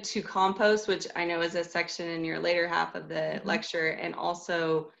good to compost, which I know is a section in your later half of the lecture, and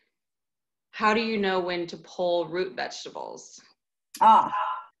also how do you know when to pull root vegetables?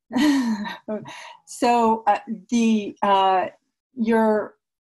 So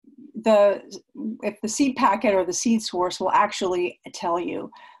if the seed packet or the seed source will actually tell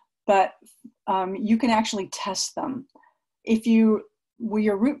you, but you can actually test them. If you, with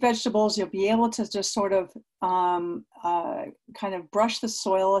your root vegetables, you'll be able to just sort of kind of brush the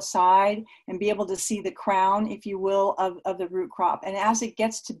soil aside and be able to see the crown, if you will, of the root crop. And as it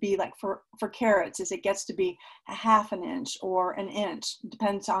gets to be, like for carrots, as it gets to be a half an inch or an inch,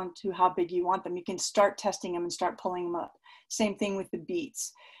 depends on to how big you want them, you can start testing them and start pulling them up. Same thing with the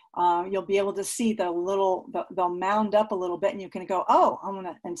beets. You'll be able to see they'll mound up a little bit, and you can go, oh, I'm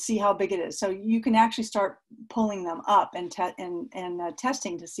gonna, and see how big it is. So you can actually start pulling them up and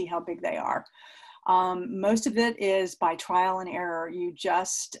testing to see how big they are. Most of it is by trial and error. You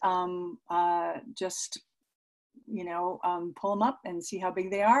just pull them up and see how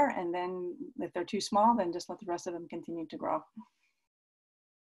big they are, and then if they're too small, then just let the rest of them continue to grow.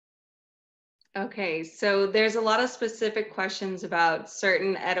 Okay, so there's a lot of specific questions about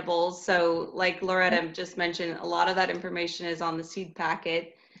certain edibles. So like Loretta just mentioned, a lot of that information is on the seed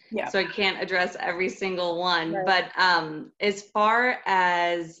packet. Yeah. So I can't address every single one. Right. But as far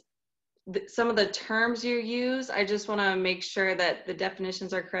as some of the terms you use, I just want to make sure that the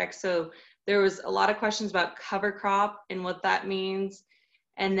definitions are correct. So there was a lot of questions about cover crop and what that means.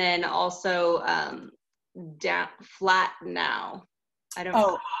 And then also flat now. I don't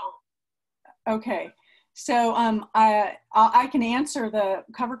know. Okay, so I can answer the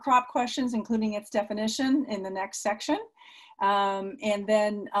cover crop questions, including its definition, in the next section. And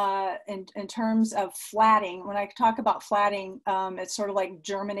then in terms of flatting, when I talk about flatting, it's sort of like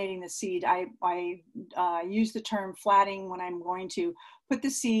germinating the seed. I use the term flatting when I'm going to put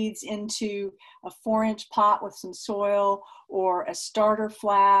the seeds into a 4-inch pot with some soil, or a starter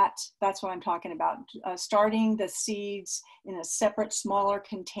flat. That's what I'm talking about. Starting the seeds in a separate, smaller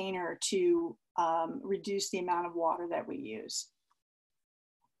container to reduce the amount of water that we use.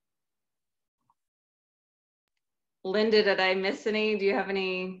 Linda, did I miss any? Do you have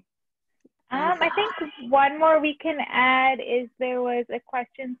any? I think one more we can add is there was a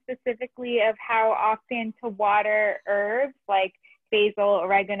question specifically of how often to water herbs like basil,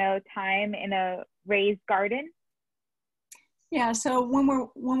 oregano, thyme in a raised garden. Yeah, so when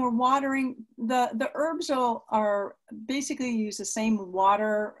we're watering, the herbs are basically use the same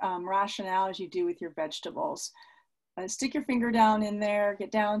water rationale as you do with your vegetables. Stick your finger down in there,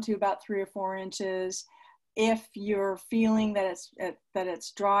 get down to about 3 or 4 inches. If you're feeling that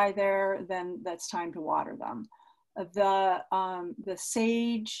it's dry there, then that's time to water them. The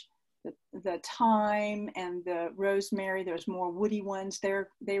sage, the thyme, and the rosemary, there's more woody ones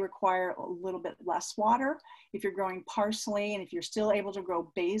there. They require a little bit less water. If you're growing parsley, and if you're still able to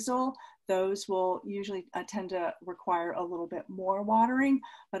grow basil, those will usually tend to require a little bit more watering.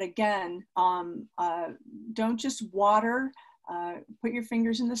 But again, don't just water. Put your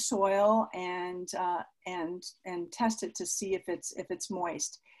fingers in the soil and test it to see if it's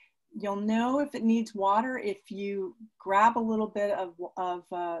moist. you'll know if it needs water if you grab a little bit of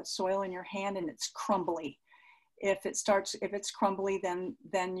soil in your hand and it's crumbly. If it's crumbly,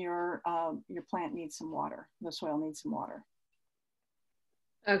 then your plant needs some water. The soil needs some water.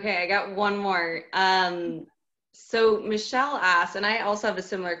 Okay, I got one more. So Michelle asked, and I also have a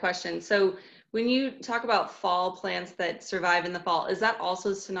similar question. So when you talk about fall plants that survive in the fall, is that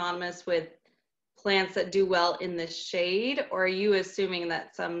also synonymous with plants that do well in the shade, or are you assuming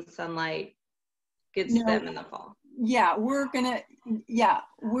that some sunlight gets them in the fall? Yeah, we're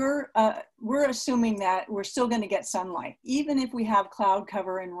assuming that we're still going to get sunlight. Even if we have cloud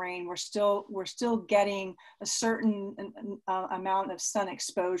cover and rain, we're still getting a certain amount of sun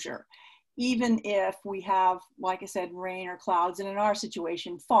exposure, even if we have, like I said, rain or clouds, and in our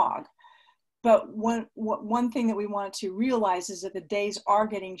situation, fog. But one thing that we want to realize is that the days are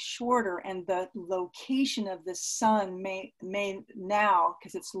getting shorter, and the location of the sun may now,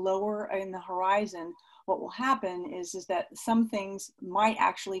 because it's lower in the horizon, what will happen is that some things might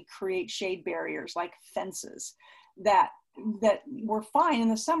actually create shade barriers like fences that were fine in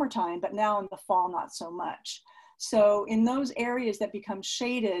the summertime, but now in the fall, not so much. So in those areas that become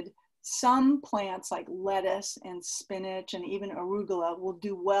shaded, some plants like lettuce and spinach and even arugula will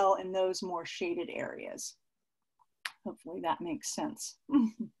do well in those more shaded areas. Hopefully that makes sense.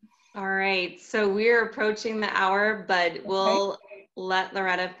 All right, so we're approaching the hour, but we'll let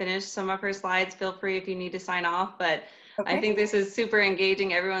Loretta finish some of her slides. Feel free if you need to sign off, but I think this is super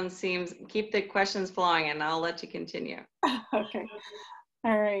engaging. Everyone seems, keep the questions flowing and I'll let you continue. Okay,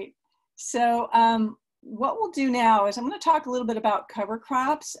 all right. So what we'll do now is I'm going to talk a little bit about cover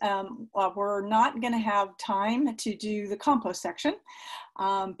crops. We're not going to have time to do the compost section,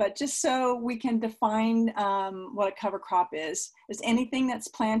 but just so we can define what a cover crop is anything that's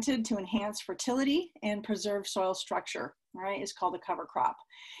planted to enhance fertility and preserve soil structure, right? It's called a cover crop.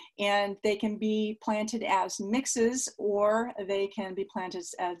 And they can be planted as mixes, or they can be planted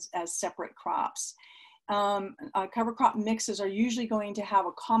as separate crops. Cover crop mixes are usually going to have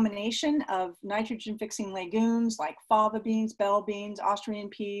a combination of nitrogen fixing legumes like fava beans, bell beans, Austrian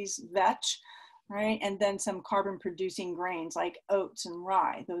peas, vetch, right? And then some carbon producing grains like oats and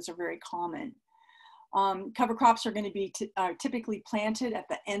rye. Those are very common. Cover crops are going to be typically planted at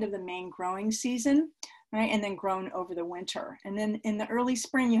the end of the main growing season, right? And then grown over the winter. And then in the early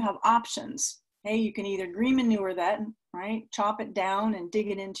spring, you have options. Hey, you can either green manure that, right? Chop it down and dig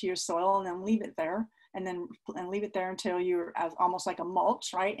it into your soil and then leave it there. And leave it there until you're almost like a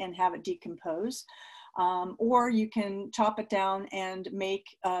mulch, right? And have it decompose. Or you can chop it down and make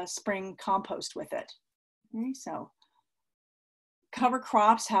spring compost with it. Okay, so cover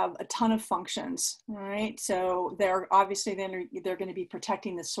crops have a ton of functions, right? So they're obviously they're going to be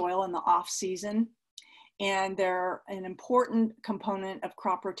protecting the soil in the off season, and they're an important component of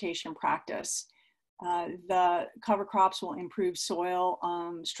crop rotation practice. The cover crops will improve soil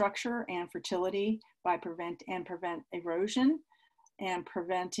structure and fertility by prevent erosion, and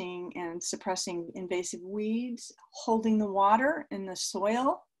preventing and suppressing invasive weeds, holding the water in the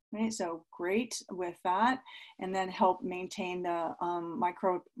soil, right? So great with that, and then help maintain the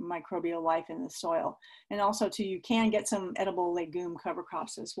microbial life in the soil. And also too, you can get some edible legume cover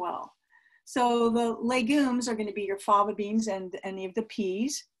crops as well. So the legumes are going to be your fava beans and any of the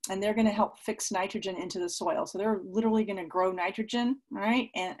peas, and they're going to help fix nitrogen into the soil. So they're literally going to grow nitrogen, right?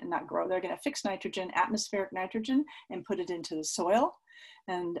 And not grow, they're going to fix nitrogen, atmospheric nitrogen, and put it into the soil.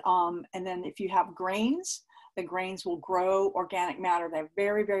 And then if you have grains, the grains will grow organic matter. They have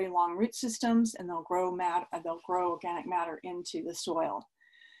very, very long root systems, and they'll grow organic matter into the soil.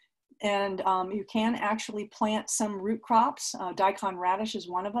 And you can actually plant some root crops. Daikon radish is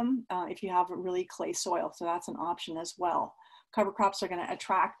one of them if you have a really clay soil. So that's an option as well. Cover crops are going to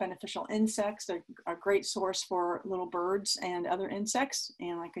attract beneficial insects. They're a great source for little birds and other insects.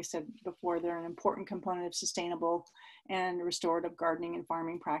 And like I said before, they're an important component of sustainable and restorative gardening and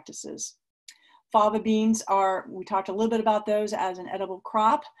farming practices. Fava beans we talked a little bit about those as an edible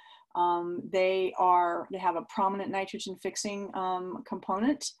crop. They have a prominent nitrogen fixing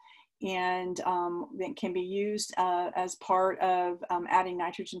component, and that can be used as part of adding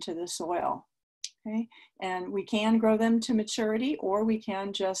nitrogen to the soil. Okay, and we can grow them to maturity, or we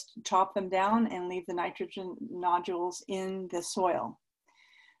can just chop them down and leave the nitrogen nodules in the soil.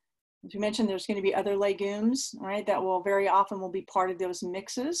 As we mentioned, there's going to be other legumes, right, that will very often be part of those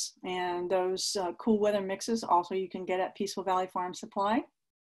mixes, and those cool weather mixes also you can get at Peaceful Valley Farm Supply.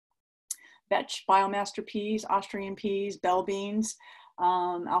 Vetch, biomaster peas, Austrian peas, bell beans,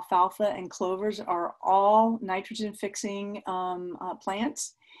 alfalfa, and clovers are all nitrogen fixing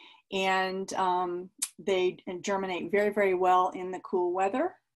plants. And they germinate very, very well in the cool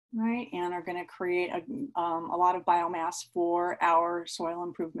weather, right? And are going to create a lot of biomass for our soil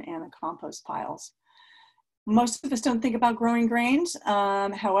improvement and the compost piles. Most of us don't think about growing grains.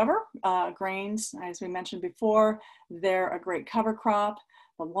 However, grains, as we mentioned before, they're a great cover crop.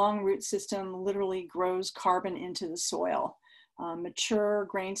 The long root system literally grows carbon into the soil. Mature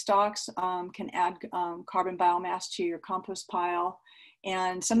grain stalks can add carbon biomass to your compost pile.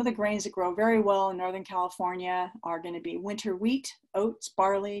 And some of the grains that grow very well in Northern California are going to be winter wheat, oats,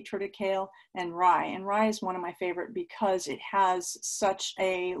 barley, triticale, and rye. And rye is one of my favorite because it has such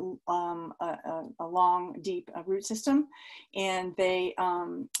a long, deep root system, and they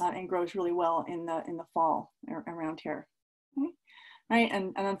and grows really well in the fall around here. Right?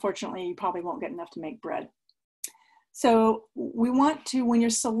 And unfortunately, you probably won't get enough to make bread. So we want to, when you're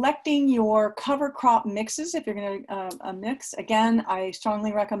selecting your cover crop mixes, if you're going to mix, again, I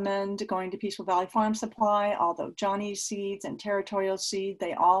strongly recommend going to Peaceful Valley Farm Supply, although Johnny's Seeds and Territorial Seed,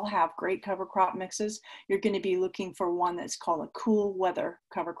 they all have great cover crop mixes. You're going to be looking for one that's called a cool weather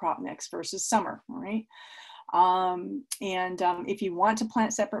cover crop mix versus summer, all right? If you want to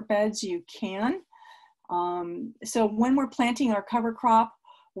plant separate beds, you can. So when we're planting our cover crop,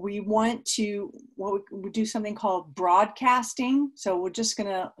 we want to we do something called broadcasting. So we're just going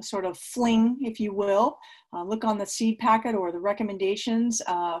to sort of fling, if you will, look on the seed packet or the recommendations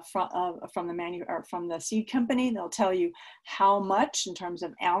from the seed company. They'll tell you how much in terms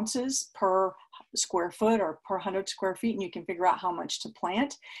of ounces per square foot or per 100 square feet, and you can figure out how much to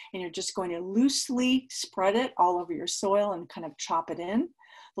plant. And you're just going to loosely spread it all over your soil and kind of chop it in.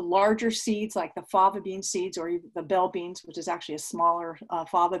 The larger seeds, like the fava bean seeds or the bell beans, which is actually a smaller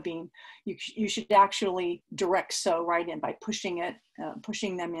fava bean, you should actually direct sow right in by pushing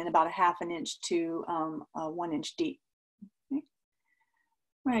them in about a ½ inch to 1 inch deep. Okay.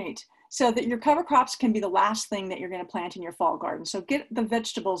 Right. So that your cover crops can be the last thing that you're going to plant in your fall garden. So get the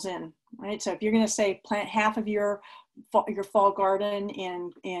vegetables in, right? So if you're going to say plant half of your fall garden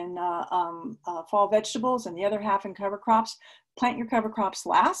in fall vegetables and the other half in cover crops, plant your cover crops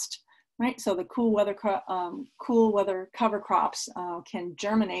last, right? So the cool weather cover crops can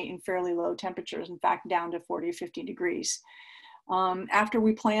germinate in fairly low temperatures, in fact, down to 40 or 50 degrees. After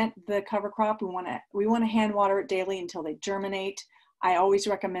we plant the cover crop, we want to hand water it daily until they germinate. I always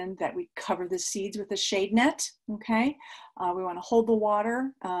recommend that we cover the seeds with a shade net, okay? We want to hold the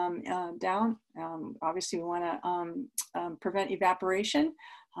water down. Obviously, we want to prevent evaporation.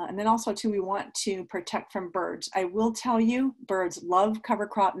 And then also, too, we want to protect from birds. I will tell you, birds love cover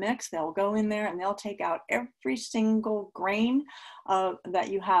crop mix. They'll go in there and they'll take out every single grain that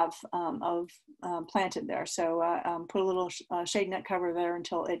you have planted there. So put a little shade net cover there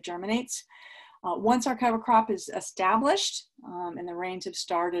until it germinates. Once our cover crop is established and the rains have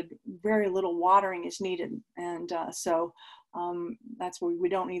started, very little watering is needed. And that's where we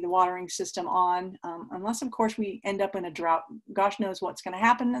don't need the watering system on, unless, of course, we end up in a drought. Gosh knows what's going to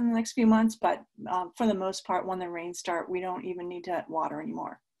happen in the next few months, but for the most part, when the rains start, we don't even need to water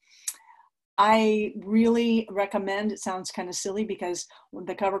anymore. I really recommend, it sounds kind of silly because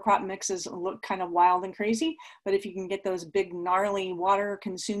the cover crop mixes look kind of wild and crazy, but if you can get those big, gnarly,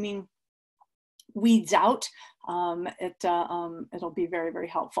 water-consuming weeds out, it'll be very, very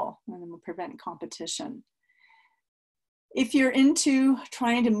helpful and will prevent competition. If you're into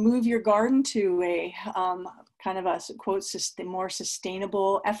trying to move your garden to a kind of a quote more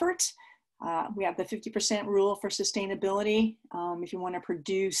sustainable effort, we have the 50% rule for sustainability. If you want to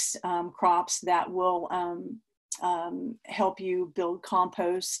produce crops that will help you build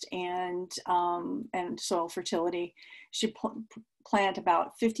compost and soil fertility, you should plant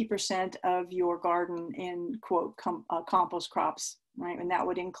about 50% of your garden in quote compost crops, right? And that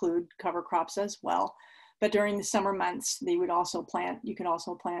would include cover crops as well. But during the summer months, you could also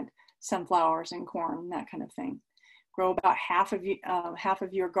plant sunflowers and corn, that kind of thing. Grow about half of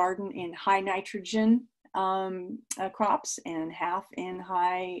your garden in high nitrogen crops and half in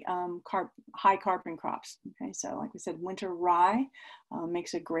high carbon crops. Okay, so like we said, winter rye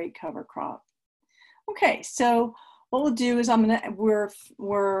makes a great cover crop. Okay, so what we'll do is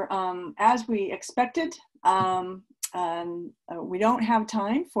we're as we expected. We don't have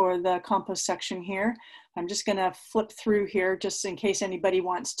time for the compost section here. I'm just going to flip through here just in case anybody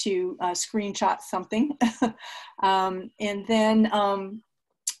wants to screenshot something. And then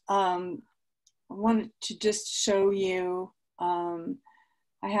I wanted to just show you, I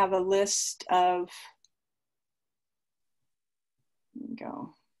have a list of, here we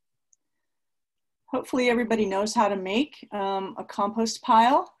go. Hopefully everybody knows how to make a compost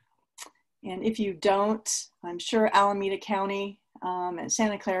pile. And if you don't, I'm sure Alameda County and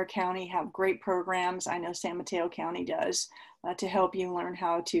Santa Clara County have great programs. I know San Mateo County does. to help you learn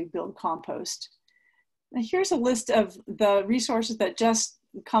how to build compost. Now here's a list of the resources that just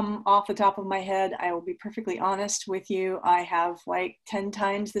come off the top of my head. I will be perfectly honest with you. I have like 10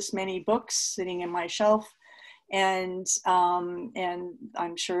 times this many books sitting in my shelf. And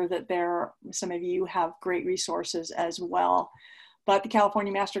I'm sure that some of you have great resources as well. But the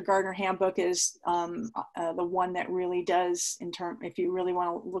California Master Gardener Handbook is the one that really does, if you really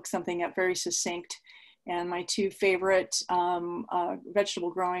want to look something up, very succinct. And my two favorite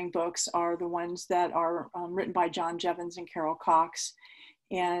vegetable growing books are the ones that are written by John Jevons and Carol Cox.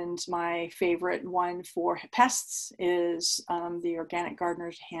 And my favorite one for pests is the Organic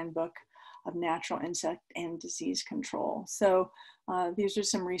Gardener's Handbook of Natural Insect and Disease Control. So these are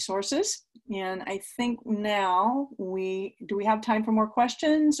some resources. And I think now do we have time for more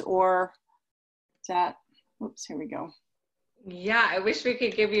questions, or is that, oops, here we go. Yeah, I wish we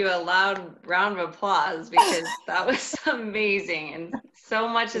could give you a loud round of applause, because that was amazing, and so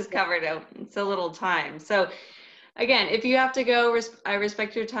much is covered in so little time. So again, if you have to go, I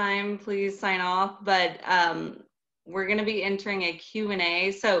respect your time, please sign off, but we're going to be entering a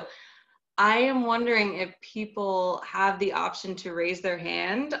Q&A. So I am wondering if people have the option to raise their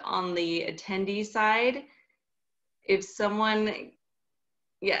hand on the attendee side. If someone,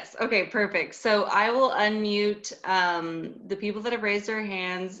 yes, okay, perfect. So I will unmute the people that have raised their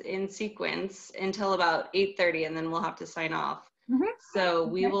hands in sequence until about 8:30, and then we'll have to sign off. Mm-hmm. So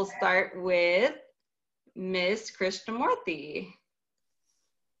we will start with Miss Krishnamurthy.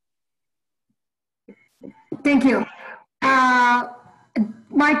 Thank you.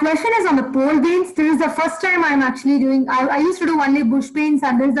 My question is on the pole beans. This is the first time I'm actually doing, I used to do only bush beans,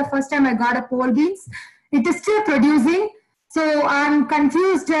 and this is the first time I got a pole beans. It is still producing. So I'm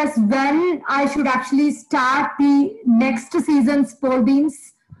confused as when I should actually start the next season's pole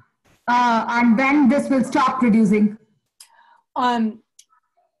beans and when this will stop producing.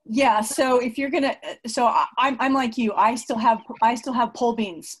 Yeah, so if you're gonna, so I'm like you. I still have pole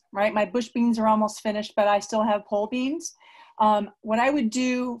beans, right? My bush beans are almost finished, but I still have pole beans. What I would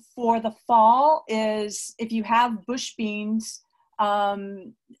do for the fall is, if you have bush beans,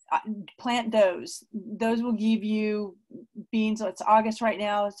 plant those. Those will give you beans. It's August right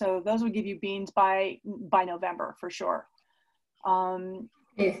now, so those will give you beans by November for sure.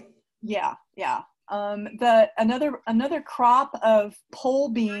 Yeah. Another crop of pole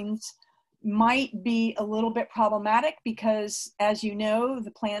beans might be a little bit problematic, because, as you know,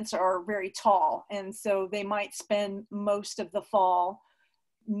 the plants are very tall, and so they might spend most of the fall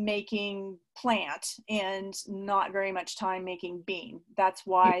making plant and not very much time making bean. That's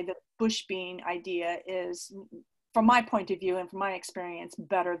why the bush bean idea is, from my point of view and from my experience,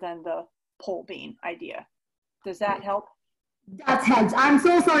 better than the pole bean idea. Does that help? That helps. I'm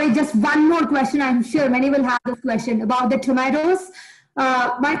so sorry. Just one more question. I'm sure many will have this question about the tomatoes.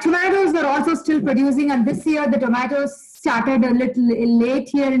 My tomatoes were also still producing, and this year the tomatoes started a little late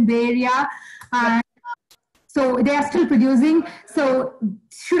here in Bay Area, and so they are still producing. So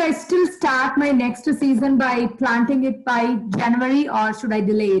should I still start my next season by planting it by January, or should I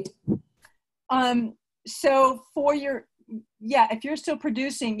delay it? So for your, yeah, if you're still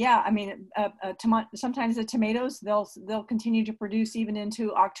producing, yeah, I mean, sometimes the tomatoes, they'll continue to produce even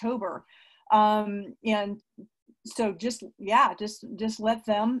into October. And so just let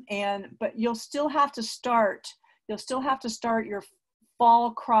them, but you'll still have to start your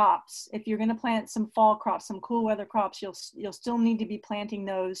fall crops. If you're going to plant some fall crops, some cool weather crops, you'll still need to be planting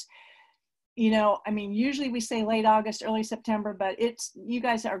those. You know, I mean, usually we say late August, early September, but you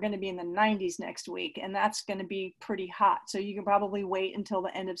guys are going to be in the 90s next week, and that's going to be pretty hot. So you can probably wait until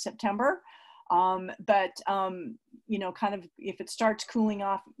the end of September. You know, kind of, if it starts cooling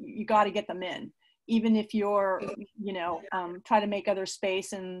off, you got to get them in. Even if you're, you know, try to make other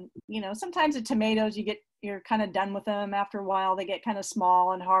space. And, you know, sometimes the tomatoes, you're kind of done with them after a while. They get kind of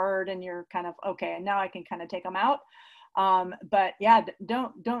small and hard, and you're kind of, okay, and now I can kind of take them out. But yeah,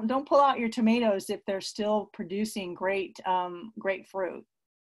 don't pull out your tomatoes if they're still producing great fruit.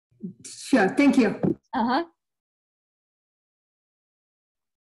 Sure, thank you. Uh-huh.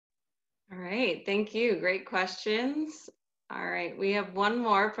 All right, thank you. Great questions. All right, we have one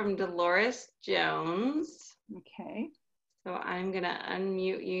more from Dolores Jones. Okay. So I'm gonna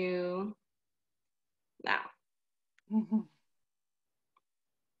unmute you now. Mm-hmm.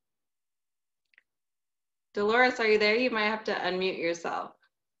 Dolores, are you there? You might have to unmute yourself.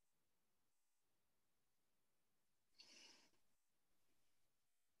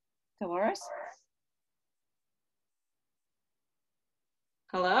 Dolores?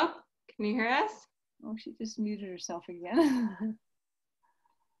 Hello? Can you hear us? Oh, she just muted herself again.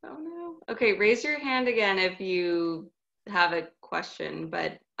 Oh no. Okay, raise your hand again if you have a question,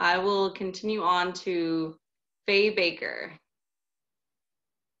 but I will continue on to Faye Baker.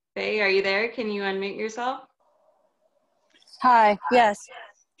 Faye, are you there? Can you unmute yourself? Hi, yes.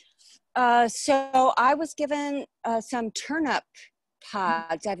 So I was given some turnip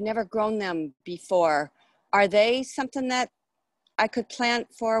pods. I've never grown them before. Are they something that I could plant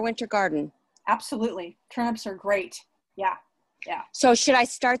for a winter garden? Absolutely. Turnips are great. Yeah. Yeah. So should I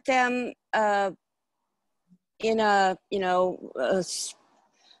start them in a,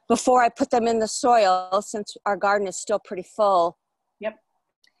 before I put them in the soil, since our garden is still pretty full? Yep.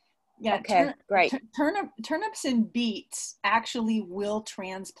 Yeah. Okay, great. Turnips and beets actually will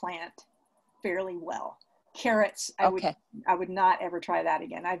transplant fairly well. Carrots, I would not ever try that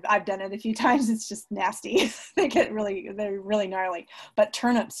again. I've done it a few times. It's just nasty. They're really gnarly. But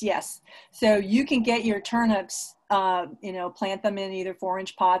turnips, yes. So you can get your turnips, plant them in either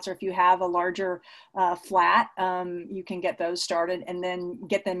 4-inch pots, or if you have a larger flat, you can get those started and then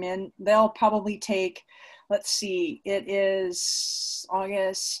get them in. They'll probably take, let's see, it is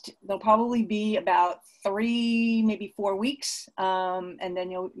August. They'll probably be about 3, maybe 4 weeks. And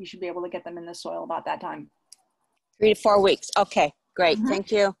then you should be able to get them in the soil about that time. 3 to 4 weeks. Okay, great. Mm-hmm.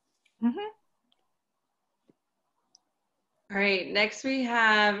 Thank you. Mm-hmm. All right, next we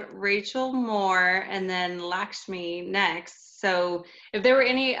have Rachel Moore and then Lakshmi next. So if there were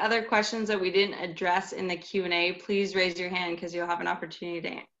any other questions that we didn't address in the Q&A, please raise your hand because you'll have an opportunity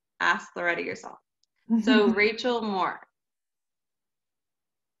to ask Loretta yourself. So Rachel Moore.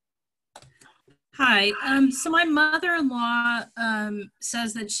 Hi. So my mother-in-law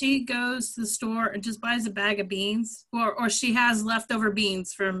says that she goes to the store and just buys a bag of beans, or she has leftover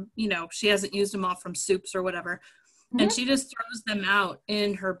beans from, she hasn't used them all from soups or whatever. Mm-hmm. And she just throws them out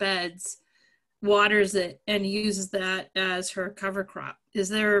in her beds, waters it, and uses that as her cover crop. Is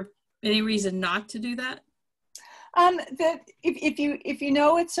there any reason not to do that? That if you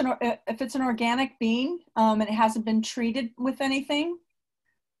know if it's an organic bean and it hasn't been treated with anything,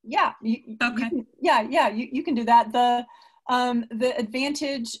 yeah, you can do that. The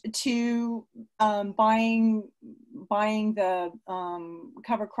advantage to buying the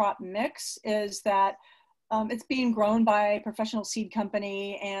cover crop mix is that it's being grown by a professional seed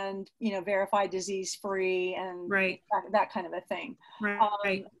company and verified disease free and that kind of a thing.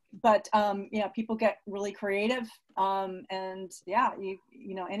 Right. But people get really creative and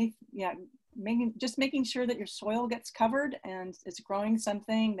making sure that your soil gets covered and it's growing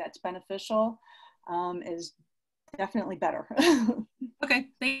something that's beneficial is definitely better. Okay,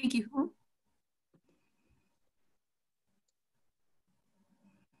 thank you.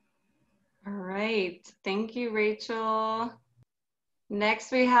 All right, thank you, Rachel.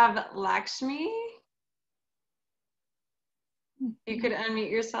 Next we have Lakshmi. You could unmute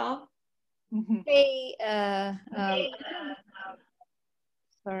yourself. Hey,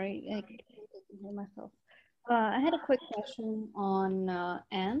 sorry, I couldn't hear myself. I had a quick question on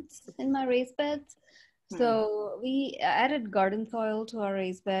ants in my raised beds. So we added garden soil to our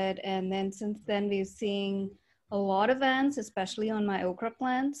raised bed, and then since then we're seeing a lot of ants, especially on my okra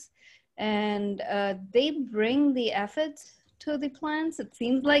plants, and they bring the aphids to the plants. It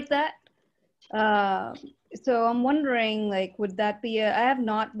seems like that. So I'm wondering, like, would that be I have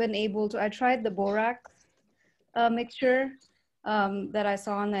not been able to, I tried the borax mixture that I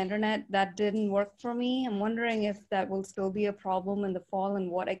saw on the internet. That didn't work for me. I'm wondering if that will still be a problem in the fall and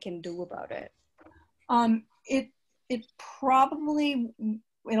what I can do about it.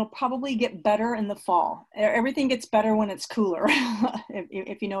 It'll probably get better in the fall. Everything gets better when it's cooler,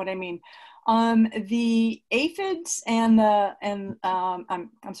 if you know what I mean. The aphids and the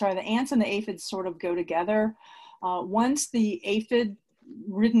ants and the aphids sort of go together. Once the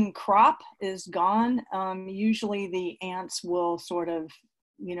aphid-ridden crop is gone, usually the ants will sort of,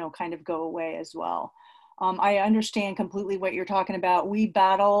 kind of go away as well. I understand completely what you're talking about. We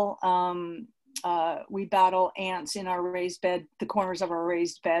battle ants in our raised bed, the corners of our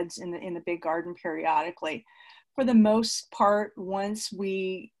raised beds in the big garden periodically. For the most part, once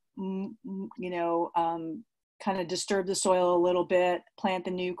we kind of disturb the soil a little bit, plant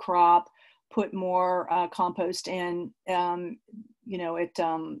the new crop, put more compost in, it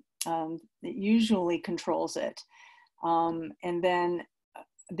usually controls it. And then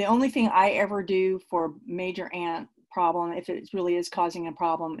the only thing I ever do for major ant problem, if it really is causing a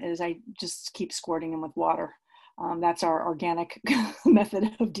problem, is I just keep squirting them with water. That's our organic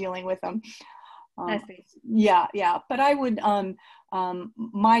method of dealing with them. I see. Yeah. But I would,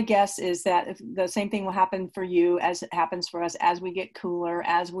 my guess is that if the same thing will happen for you as it happens for us as we get cooler,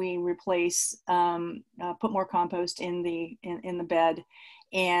 as we replace, put more compost in the bed,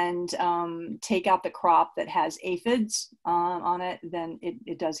 and take out the crop that has aphids on it, then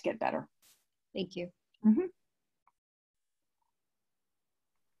it does get better. Thank you. Mm-hmm.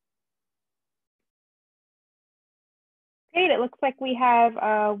 Great. It looks like we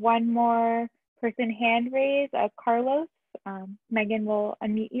have one more person hand raised, Carlos. Megan will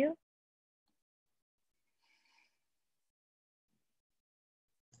unmute you.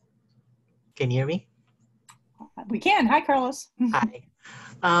 Can you hear me? We can. Hi, Carlos. Hi.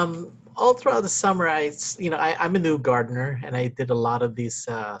 All throughout the summer, I'm a new gardener, and I did a lot of these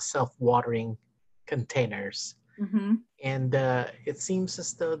self-watering containers. Mm-hmm. And it seems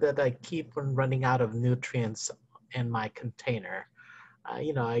as though that I keep on running out of nutrients in my container.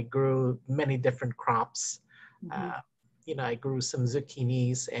 I grew many different crops. Mm-hmm. I grew some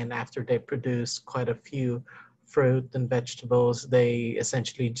zucchinis, and after they produced quite a few fruit and vegetables, they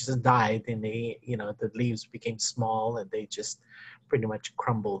essentially just died, and the leaves became small and they just pretty much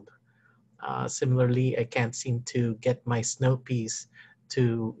crumbled. Similarly, I can't seem to get my snow peas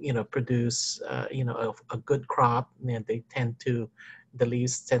to produce a good crop, and the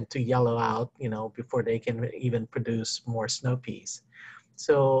leaves tend to yellow out before they can even produce more snow peas.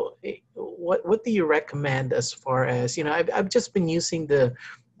 So what do you recommend as far as, I've just been using the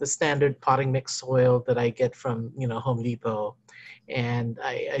standard potting mix soil that I get from Home Depot, and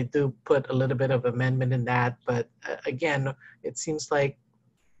I do put a little bit of amendment in that, but again, it seems like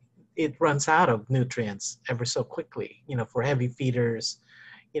it runs out of nutrients ever so quickly, for heavy feeders,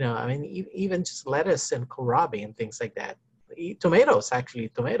 even just lettuce and kohlrabi and things like that. Tomatoes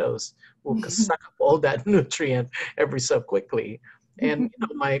will suck up all that nutrient every so quickly. And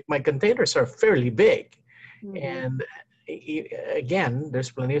my containers are fairly big. Mm-hmm. And again,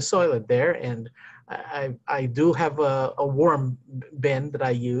 there's plenty of soil in there, and I do have a worm bin that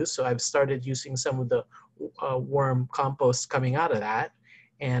I use, so I've started using some of the worm compost coming out of that.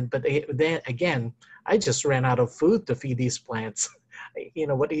 But then again, I just ran out of food to feed these plants.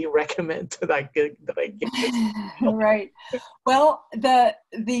 What do you recommend that I get this? Right. Well, the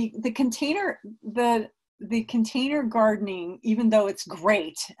container gardening, even though it's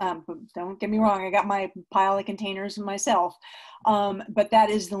great, don't get me wrong, I got my pile of containers myself, but that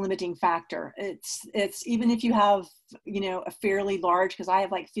is the limiting factor. It's even if you have a fairly large, because I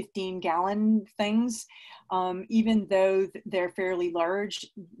have like 15-gallon things, even though they're fairly large,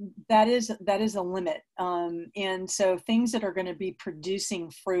 that is a limit. And so things that are going to be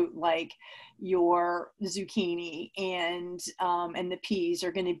producing fruit, like your zucchini and the peas,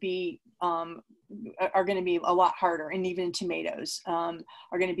 are going to be a lot harder, and even tomatoes are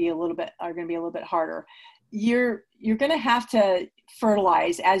going to be a little bit harder. You're going to have to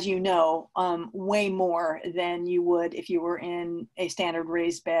fertilize, as way more than you would if you were in a standard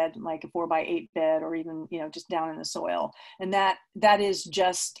raised bed, like a 4x8 bed, or even just down in the soil. And that is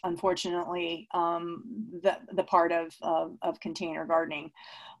just, unfortunately, the part of container gardening.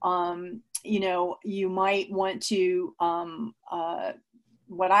 You might want to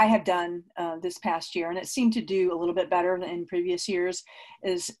what I have done this past year, and it seemed to do a little bit better than in previous years,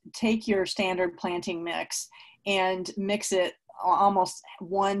 is take your standard planting mix and mix it almost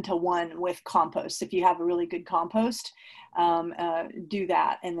 1-to-1 with compost. If you have a really good compost, do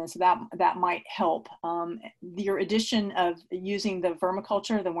that. And then so that might help. Your addition of using the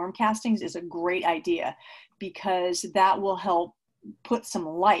vermiculture, the worm castings, is a great idea, because that will help put some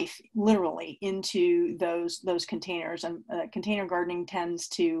life literally into those containers. And container gardening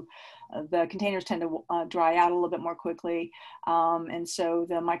the containers tend to dry out a little bit more quickly, and so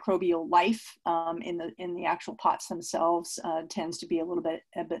the microbial life in the actual pots themselves tends to be a little bit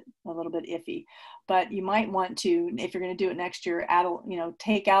iffy. But you might want to, if you're going to do it next year,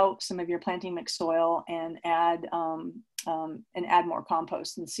 take out some of your planting mix soil and add more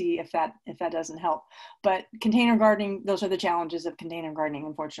compost, and see if that doesn't help. But container gardening, those are the challenges of container gardening,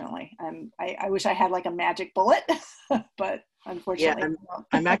 unfortunately. I wish I had like a magic bullet, but unfortunately. Yeah,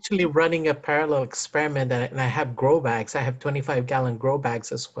 I'm actually running a parallel experiment, and I have grow bags. I have 25-gallon grow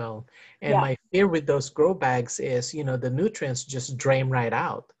bags as well. And my fear with those grow bags is, the nutrients just drain right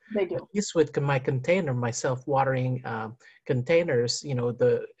out. They do. At least with my container, my self-watering containers,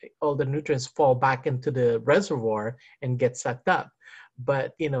 all the nutrients fall back into the reservoir and get sucked up.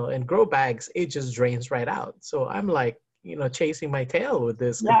 But, in grow bags, it just drains right out. So I'm like, chasing my tail with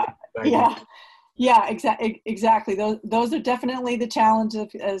this. Yeah, exactly. Those are definitely the challenge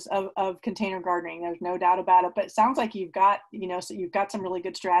of container gardening. There's no doubt about it. But it sounds like you've got, so you've got some really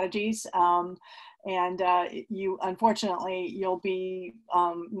good strategies. And you, unfortunately, you'll be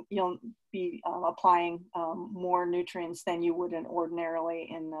applying more nutrients than you would ordinarily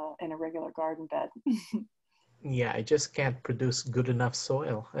in a regular garden bed. Yeah, I just can't produce good enough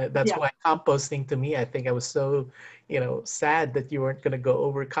soil. That's Yeah. why composting, to me, I think I was so, sad that you weren't going to go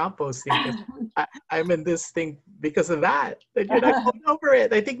over composting, because I'm in this thing because of that you're not going over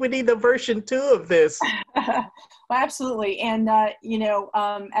it. I think we need a version 2 of this. Well, absolutely. And,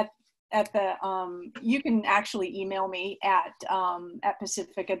 at the, you can actually email me at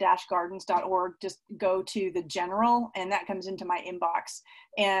pacifica-gardens.org. Just go to the general, and that comes into my inbox.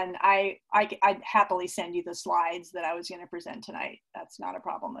 And I'd happily send you the slides that I was going to present tonight. That's not a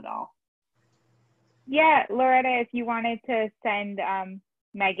problem at all. Yeah, Loretta, if you wanted to send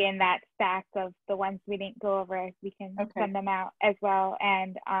Megan that stack of the ones we didn't go over, we can send them out as well.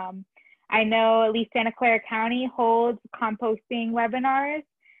 And I know at least Santa Clara County holds composting webinars.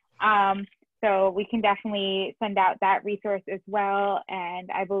 So we can definitely send out that resource as well. And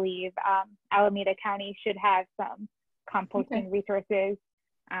I believe Alameda County should have some composting resources,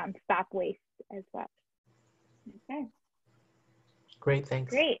 stop waste as well. Okay. Great, thanks.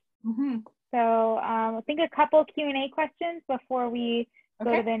 Great. Mm-hmm. So I think a couple Q&A questions before we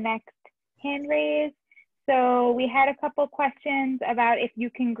go to the next hand raise. So we had a couple questions about if you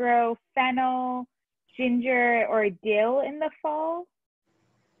can grow fennel, ginger, or dill in the fall.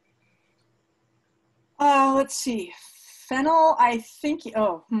 Let's see. Fennel, I think,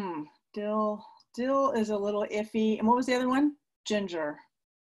 dill is a little iffy. And what was the other one? Ginger.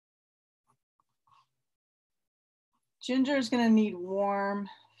 Ginger is going to need warm.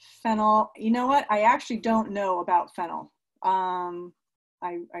 Fennel, you know what? I actually don't know about fennel.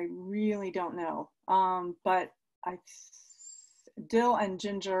 I really don't know. But dill and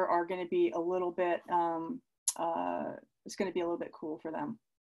ginger are going to be a little bit, it's going to be a little bit cool for them.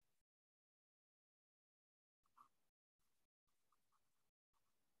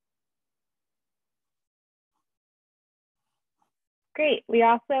 Great. We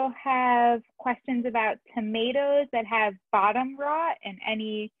also have questions about tomatoes that have bottom rot and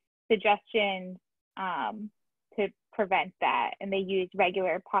any suggestions to prevent that, and they use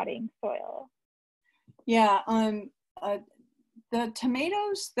regular potting soil. Yeah, the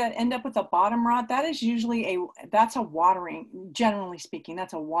tomatoes that end up with a bottom rot, that is usually that's a watering, generally speaking,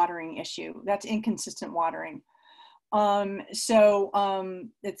 that's a watering issue. That's inconsistent watering. It's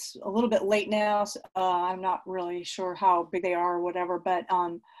a little bit late now. So, I'm not really sure how big they are or whatever, but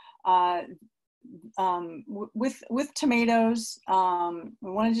with tomatoes, we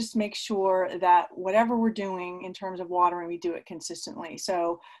want to just make sure that whatever we're doing in terms of watering, we do it consistently.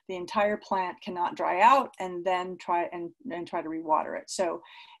 So the entire plant cannot dry out and then try to rewater it. So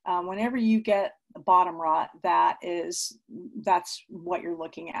whenever you get bottom rot, that's what you're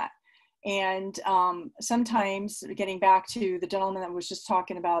looking at. And sometimes, getting back to the gentleman that was just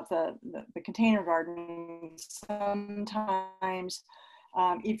talking about the container gardening, sometimes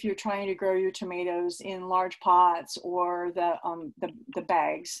if you're trying to grow your tomatoes in large pots or the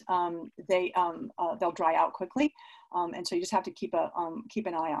bags, they'll dry out quickly, and so you just have to keep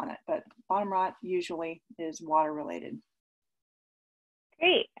an eye on it. But bottom rot usually is water related.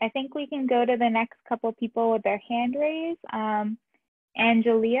 Great. I think we can go to the next couple people with their hand raised.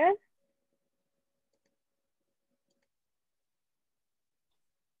 Angelia.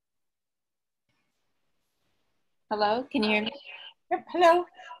 Hello, can you hear me? Yep, hello.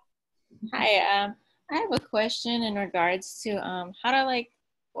 Hi, I have a question in regards to how to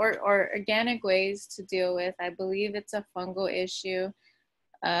or organic ways to deal with, I believe it's a fungal issue.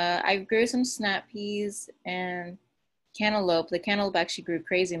 I grew some snap peas and cantaloupe. The cantaloupe actually grew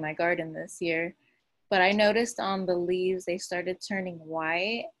crazy in my garden this year, but I noticed on the leaves, they started turning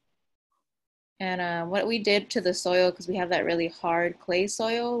white. And what we did to the soil, because we have that really hard clay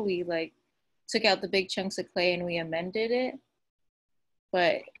soil, we took out the big chunks of clay and we amended it,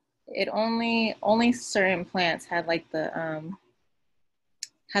 but it only certain plants had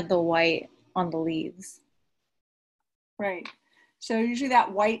the white on the leaves. Right. So usually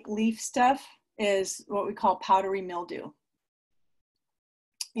that white leaf stuff is what we call powdery mildew.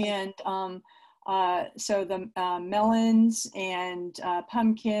 And so the melons and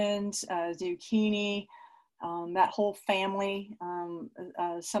pumpkins, zucchini, that whole family,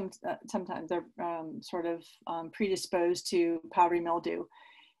 sometimes they're sort of predisposed to powdery mildew,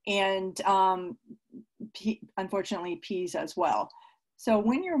 and unfortunately peas as well. So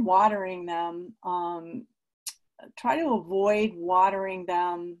when you're watering them, try to avoid watering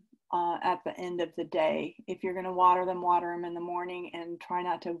them at the end of the day. If you're going to water them in the morning, and try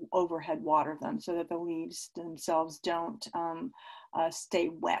not to overhead water them so that the leaves themselves don't stay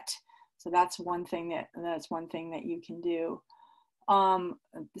wet. So that's one thing that you can do.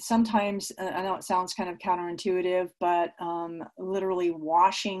 Sometimes, I know it sounds kind of counterintuitive, but literally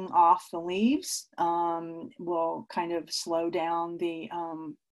washing off the leaves will kind of slow down the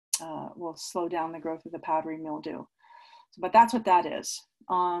growth of the powdery mildew. But that's what that is.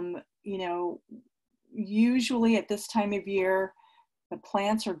 You know, usually at this time of year, the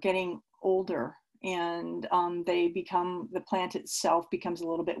plants are getting older, and the plant itself becomes a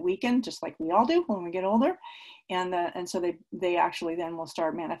little bit weakened, just like we all do when we get older. And so they actually then will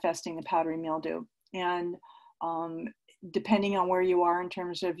start manifesting the powdery mildew. And depending on where you are in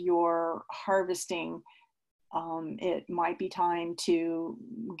terms of your harvesting, it might be time to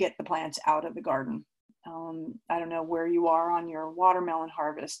get the plants out of the garden. I don't know where you are on your watermelon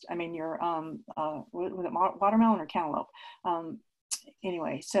harvest. I mean, your, was it watermelon or cantaloupe?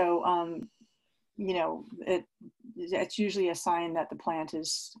 Anyway, so, you know, it's usually a sign that the plant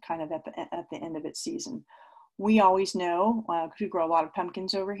is kind of at the end of its season. We always know, because we grow a lot of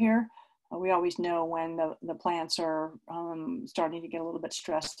pumpkins over here, we always know when the plants are starting to get a little bit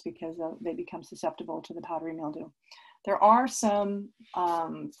stressed, because they become susceptible to the powdery mildew. There are some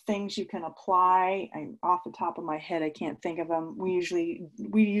things you can apply. Off the top of my head, I can't think of them. We usually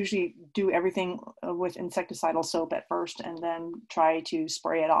do everything with insecticidal soap at first, and then try to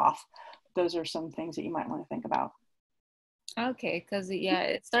spray it off. Those are some things that you might want to think about. Okay, because yeah,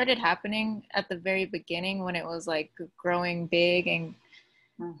 it started happening at the very beginning when it was like growing big, and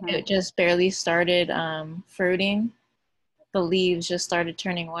it just barely started fruiting. The leaves just started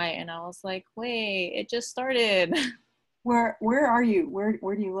turning white, and I was like, wait, it just started. Where are you? Where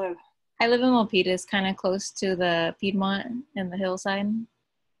do you live? I live in Milpitas, kind of close to the Piedmont and the hillside.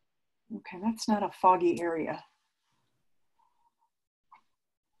 Okay, that's not a foggy area.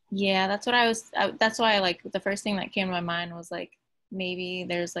 Yeah, that's what that's why like the first thing that came to my mind was like, maybe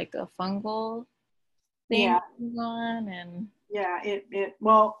there's like a fungal thing going on. And yeah,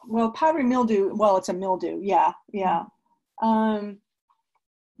 well powdery mildew, well, it's a mildew. Yeah. Yeah.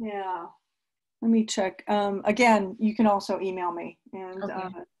 Let me check. Again, you can also email me and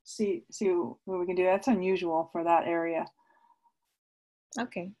see what we can do. That's unusual for that area.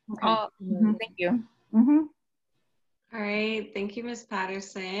 Okay. Thank you. All right, thank you, Ms.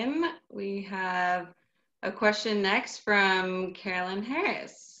 Patterson. We have a question next from Carolyn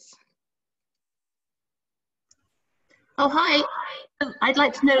Harris. Oh, hi. I'd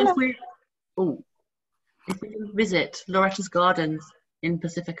like to know if we can visit Loretta's Gardens in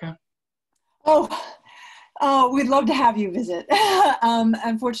Pacifica. Oh, we'd love to have you visit.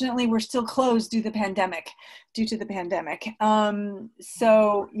 Unfortunately, we're still closed due to the pandemic.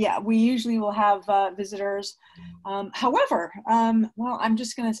 So yeah, we usually will have visitors. However, well, I'm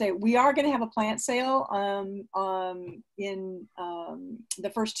just going to say we are going to have a plant sale in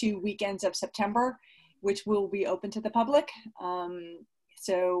the first 2 weekends of September, which will be open to the public.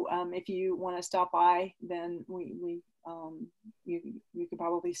 So if you want to stop by, then you could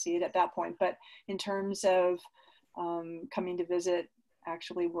probably see it at that point. But in terms of coming to visit,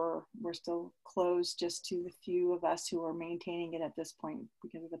 actually we're still closed just to the few of us who are maintaining it at this point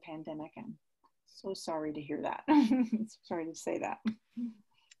because of the pandemic. I'm so sorry to hear that. Sorry to say that.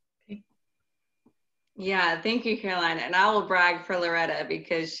 Yeah, thank you, Caroline. And I will brag for Loretta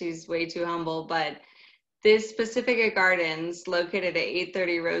because she's way too humble, but this Pacifica Gardens, located at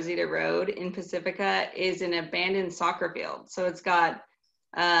 830 Rosita Road in Pacifica, is an abandoned soccer field. So it's got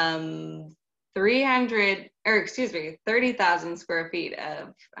 30,000 square feet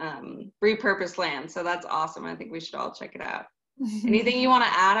of repurposed land. So that's awesome. I think we should all check it out. Anything you want to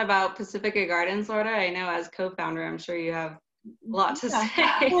add about Pacifica Gardens, Loretta? I know as co-founder, I'm sure you have a lot to say.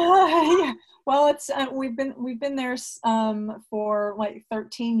 Yeah. Well, it's we've been there for like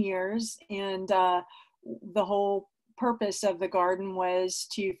 13 years, and the whole purpose of the garden was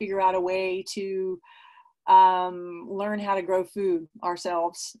to figure out a way to learn how to grow food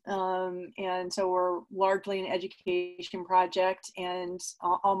ourselves. And so we're largely an education project, and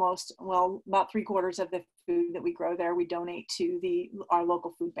about 3/4 of the food that we grow there, we donate to our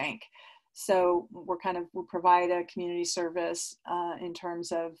local food bank. So we provide a community service in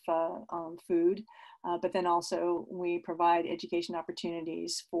terms of food, but then also we provide education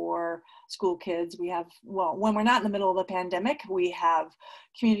opportunities for school kids. We have, when we're not in the middle of the pandemic, we have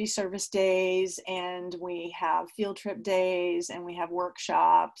community service days, and we have field trip days, and we have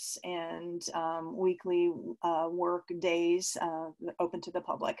workshops and weekly work days open to the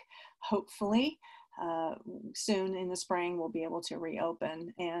public. Hopefully, soon in the spring we'll be able to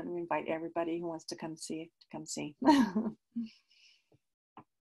reopen, and we invite everybody who wants to come see to come see.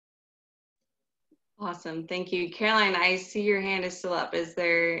 Awesome, thank you. Caroline, I see your hand is still up. Is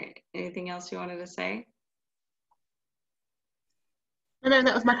there anything else you wanted to say? No,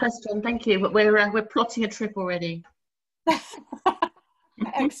 that was my question. Thank you. But we're plotting a trip already.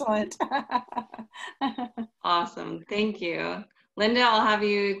 Excellent. Awesome, thank you. Linda, I'll have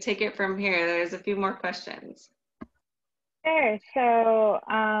you take it from here. There's a few more questions. Sure. So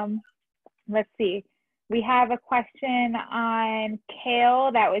let's see. We have a question on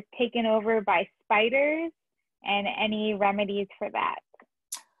kale that was taken over by spiders and any remedies for that.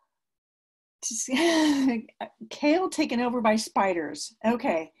 Kale taken over by spiders.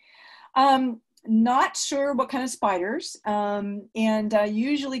 Okay. Not sure what kind of spiders.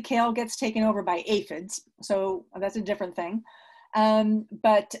 Usually kale gets taken over by aphids. So that's a different thing.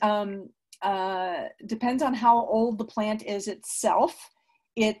 But depends on how old the plant is itself.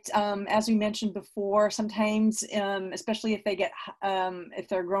 It, as we mentioned before, sometimes, especially if they get, if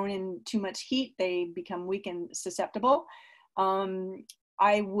they're grown in too much heat, they become weak and susceptible.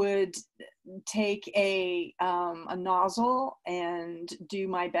 I would take a nozzle and do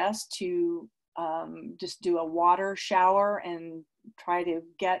my best to just do a water shower and try to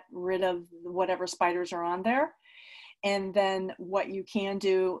get rid of whatever spiders are on there. And then what you can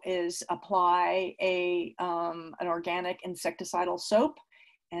do is apply an organic insecticidal soap,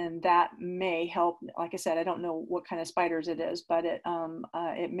 and that may help. Like I said, I don't know what kind of spiders it is, but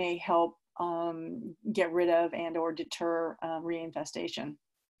it may help get rid of and or deter reinfestation.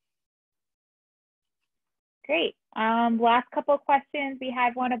 Great. Last couple of questions. We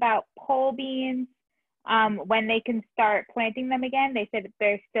had one about pole beans, when they can start planting them again. They said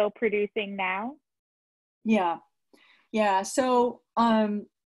they're still producing now. Yeah. Yeah. So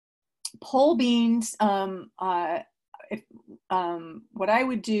pole beans, what I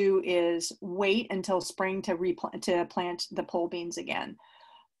would do is wait until spring to plant the pole beans again.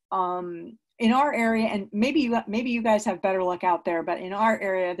 In our area, and maybe you guys have better luck out there, but in our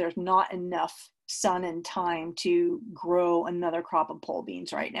area, there's not enough sun and time to grow another crop of pole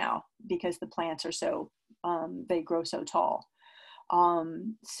beans right now because the plants are so, they grow so tall.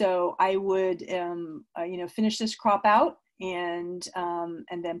 So I would, finish this crop out and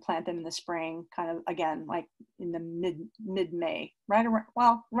then plant them in the spring, kind of again, like in the mid-May,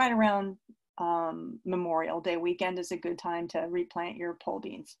 right around Memorial Day weekend is a good time to replant your pole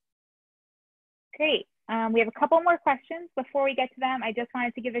beans. Great. We have a couple more questions. Before we get to them, I just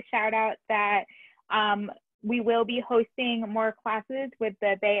wanted to give a shout out that we will be hosting more classes with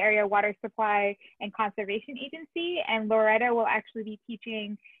the Bay Area Water Supply and Conservation Agency, and Loretta will actually be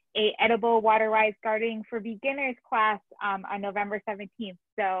teaching a edible water-wise gardening for beginners class on November 17th.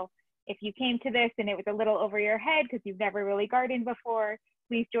 So if you came to this and it was a little over your head because you've never really gardened before,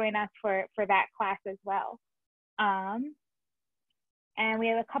 please join us for that class as well. And we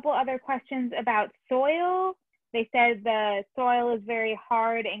have a couple other questions about soil. They said the soil is very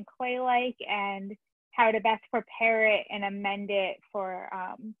hard and clay-like, and how to best prepare it and amend it for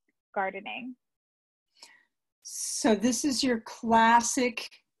gardening. So this is your classic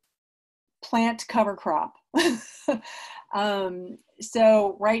plant cover crop.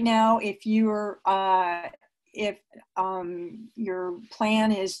 So right now, if your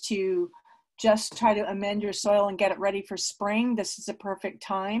plan is to just try to amend your soil and get it ready for spring, this is a perfect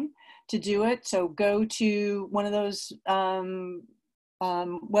time to do it. So go to one of those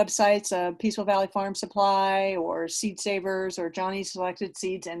websites, Peaceful Valley Farm Supply or Seed Savers or Johnny's Selected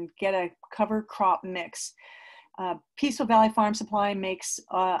Seeds, and get a cover crop mix. Peaceful Valley Farm Supply makes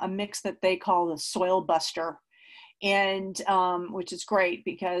a mix that they call the Soil Buster, and which is great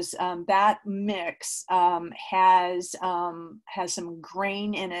because that mix has some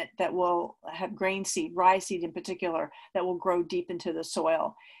grain in it that will have grain seed, rye seed in particular, that will grow deep into the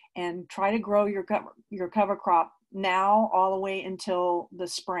soil. And try to grow your cover crop now all the way until the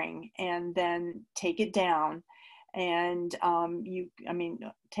spring, and then take it down. And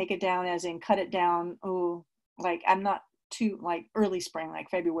take it down as in cut it down. Oh, like I'm not too like early spring, like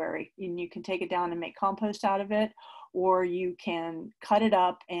February. And you can take it down and make compost out of it, or you can cut it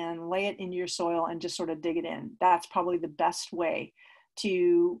up and lay it into your soil and just sort of dig it in. That's probably the best way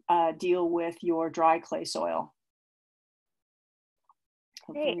to deal with your dry clay soil.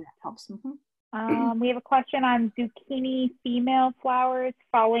 Hopefully that helps. Mm-hmm. We have a question on zucchini female flowers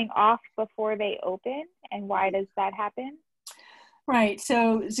falling off before they open, and why does that happen? Right.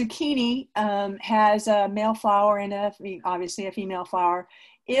 So zucchini has a male flower and obviously a female flower.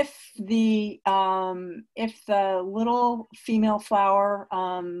 If the little female flower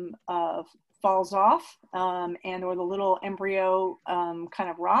falls off and or the little embryo kind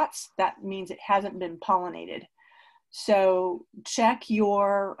of rots, that means it hasn't been pollinated. So check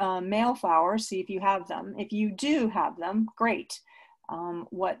your male flowers, see if you have them. If you do have them, great.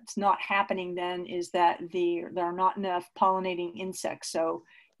 What's not happening then is that there are not enough pollinating insects. So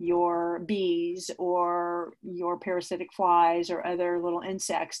your bees or your parasitic flies or other little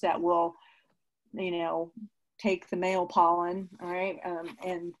insects that will, take the male pollen, all right,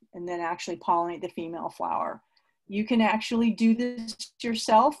 and then actually pollinate the female flower. You can actually do this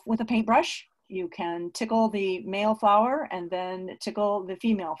yourself with a paintbrush. You can tickle the male flower and then tickle the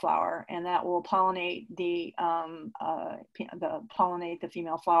female flower, and that will pollinate the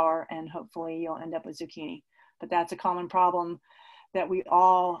female flower, and hopefully you'll end up with zucchini. But that's a common problem that we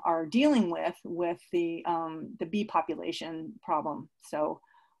all are dealing with the bee population problem. So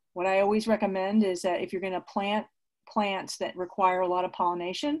what I always recommend is that if you're going to plant plants that require a lot of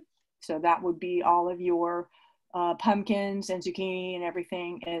pollination, so that would be all of your pumpkins and zucchini and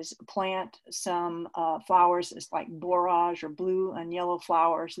everything, is plant some flowers like borage or blue and yellow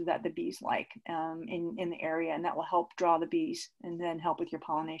flowers that the bees like in the area, and that will help draw the bees and then help with your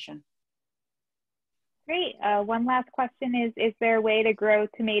pollination. Great. One last question is there a way to grow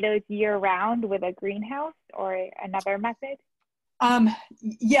tomatoes year-round with a greenhouse or another method?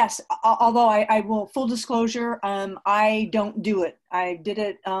 Yes, although I will, full disclosure, I don't do it. I did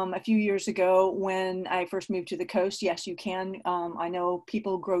it a few years ago when I first moved to the coast. Yes, you can. I know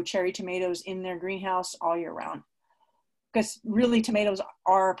people grow cherry tomatoes in their greenhouse all year round, because really tomatoes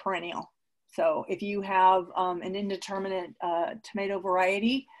are perennial. So if you have an indeterminate tomato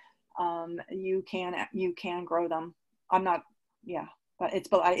variety, you can grow them. I'm not, yeah, but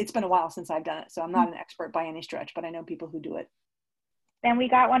it's been a while since I've done it, so I'm not an expert by any stretch, but I know people who do it. Then we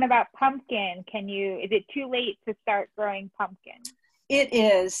got one about pumpkin. Is it too late to start growing pumpkin? It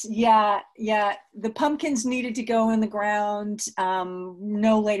is, yeah. The pumpkins needed to go in the ground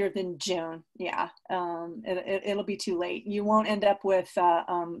no later than June. Yeah, it'll be too late. You won't end up with a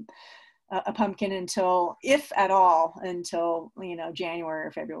pumpkin until, if at all, until January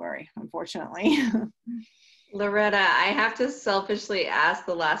or February, unfortunately. Loretta, I have to selfishly ask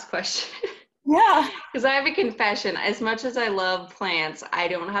the last question. Yeah. Because I have a confession. As much as I love plants, I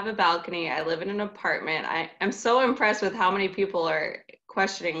don't have a balcony. I live in an apartment. I'm so impressed with how many people are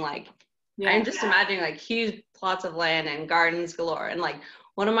questioning, I'm just imagining huge plots of land and gardens galore. And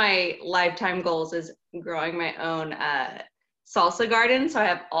one of my lifetime goals is growing my own salsa garden. So I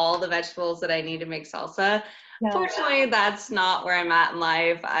have all the vegetables that I need to make salsa. Yeah. Fortunately, that's not where I'm at in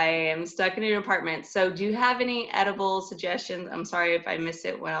life. I am stuck in an apartment. So do you have any edible suggestions? I'm sorry if I missed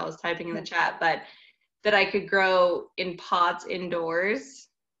it when I was typing in the chat, but that I could grow in pots indoors?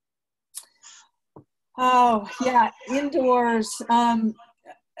 Oh, yeah, indoors.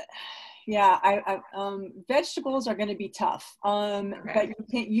 Vegetables are going to be tough. Okay. But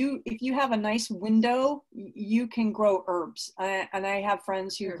if you have a nice window, you can grow herbs. And I have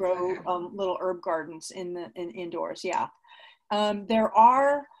friends who grow little herb gardens in indoors. Yeah. There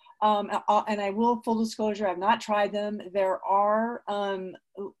are, and I will, full disclosure, I've not tried them. There are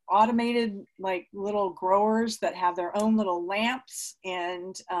automated little growers that have their own little lamps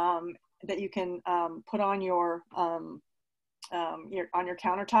and that you can put on your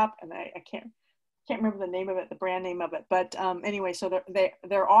countertop, and I can't remember the name of it, the brand name of it, but anyway, so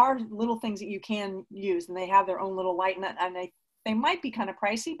there are little things that you can use, and they have their own little light, and they might be kind of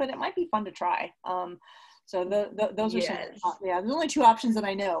pricey, but it might be fun to try. So those are some, there's only two options that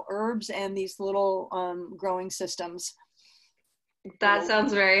I know: herbs and these little growing systems. That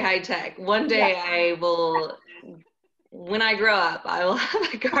sounds very high tech. One day I will. When I grow up, I will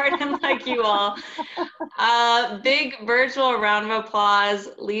have a garden like you all. Big virtual round of applause.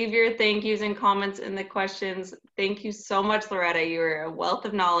 Leave your thank yous and comments in the questions. Thank you so much, Loretta. You're a wealth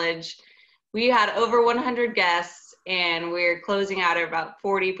of knowledge. We had over 100 guests, and we're closing out at about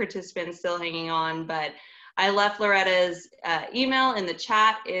 40 participants still hanging on. But I left Loretta's email in the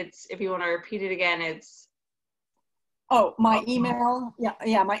chat. It's, if you want to repeat it again, it's. Oh, my email.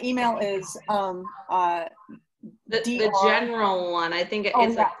 Yeah. My email is the general one. I think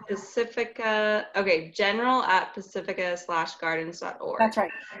it's Pacifica. Okay, general@pacifica/gardens.org. That's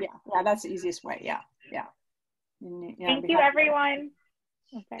right. Yeah, that's the easiest way. Yeah. Thank you, everyone.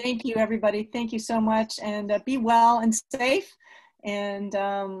 Okay. Thank you, everybody. Thank you so much, and be well and safe. And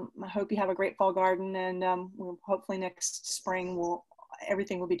I hope you have a great fall garden. And hopefully next spring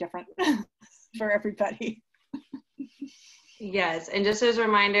everything will be different for everybody. Yes, and just as a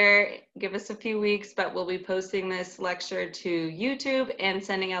reminder, give us a few weeks, but we'll be posting this lecture to YouTube and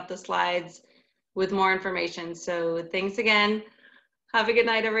sending out the slides with more information. So thanks again. Have a good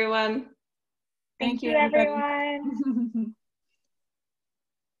night, everyone. Thank you, everybody. everyone.